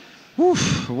 Whew,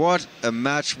 what a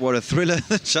match, what a thriller.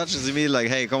 The judges immediately like,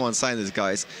 hey, come on, sign this,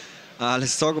 guys.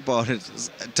 Let's talk about it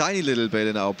a tiny little bit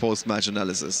in our post-match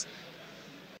analysis.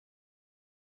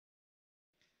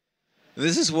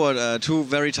 This is what two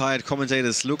very tired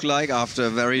commentators look like after a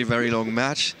very, very long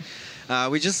match.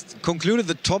 We just concluded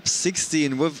the top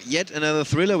 16 with yet another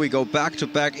thriller. We go back to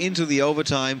back into the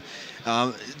overtime.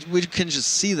 We can just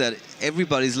see that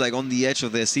everybody's like on the edge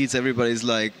of their seats. Everybody's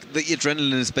like, the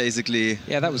adrenaline is basically...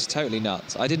 Yeah, that was totally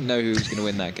nuts. I didn't know who was going to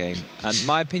win that game. And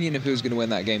my opinion of who was going to win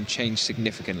that game changed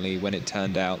significantly when it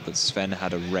turned out that Sven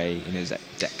had a Ray in his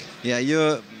deck. Yeah,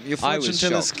 your fortune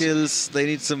teller shocked. skills, they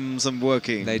need some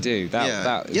working. They do.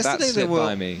 That yesterday slipped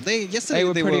by me. Yesterday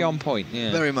they were pretty on point.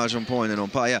 Yeah. Very much on point and on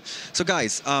par. Yeah. So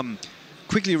guys,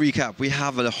 quickly recap. We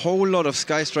have a whole lot of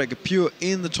Sky Striker Pure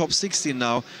in the top 16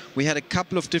 now. We had a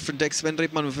couple of different decks. Sven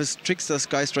Rebmann with his Trickster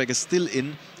Sky Striker still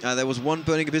in. There was one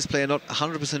Burning Abyss player, not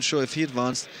 100% sure if he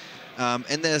advanced.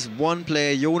 And there's one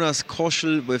player, Jonas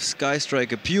Koschel, with Sky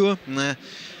Striker Pure.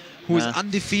 Who is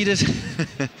undefeated.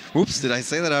 Whoops, did I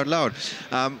say that out loud?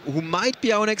 Who might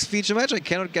be our next feature match. I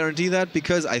cannot guarantee that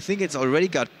because I think it's already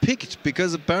got picked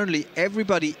because apparently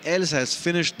everybody else has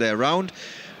finished their round,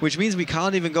 which means we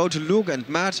can't even go to Luke and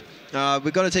Matt.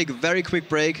 We're going to take a very quick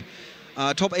break.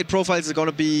 Top 8 profiles are going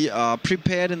to be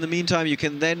prepared in the meantime. You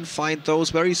can then find those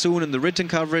very soon in the written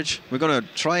coverage. We're going to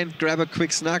try and grab a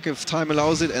quick snack if time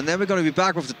allows it. And then we're going to be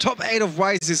back with the top 8 of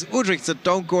YCS Utrecht. So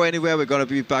don't go anywhere. We're going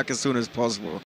to be back as soon as possible.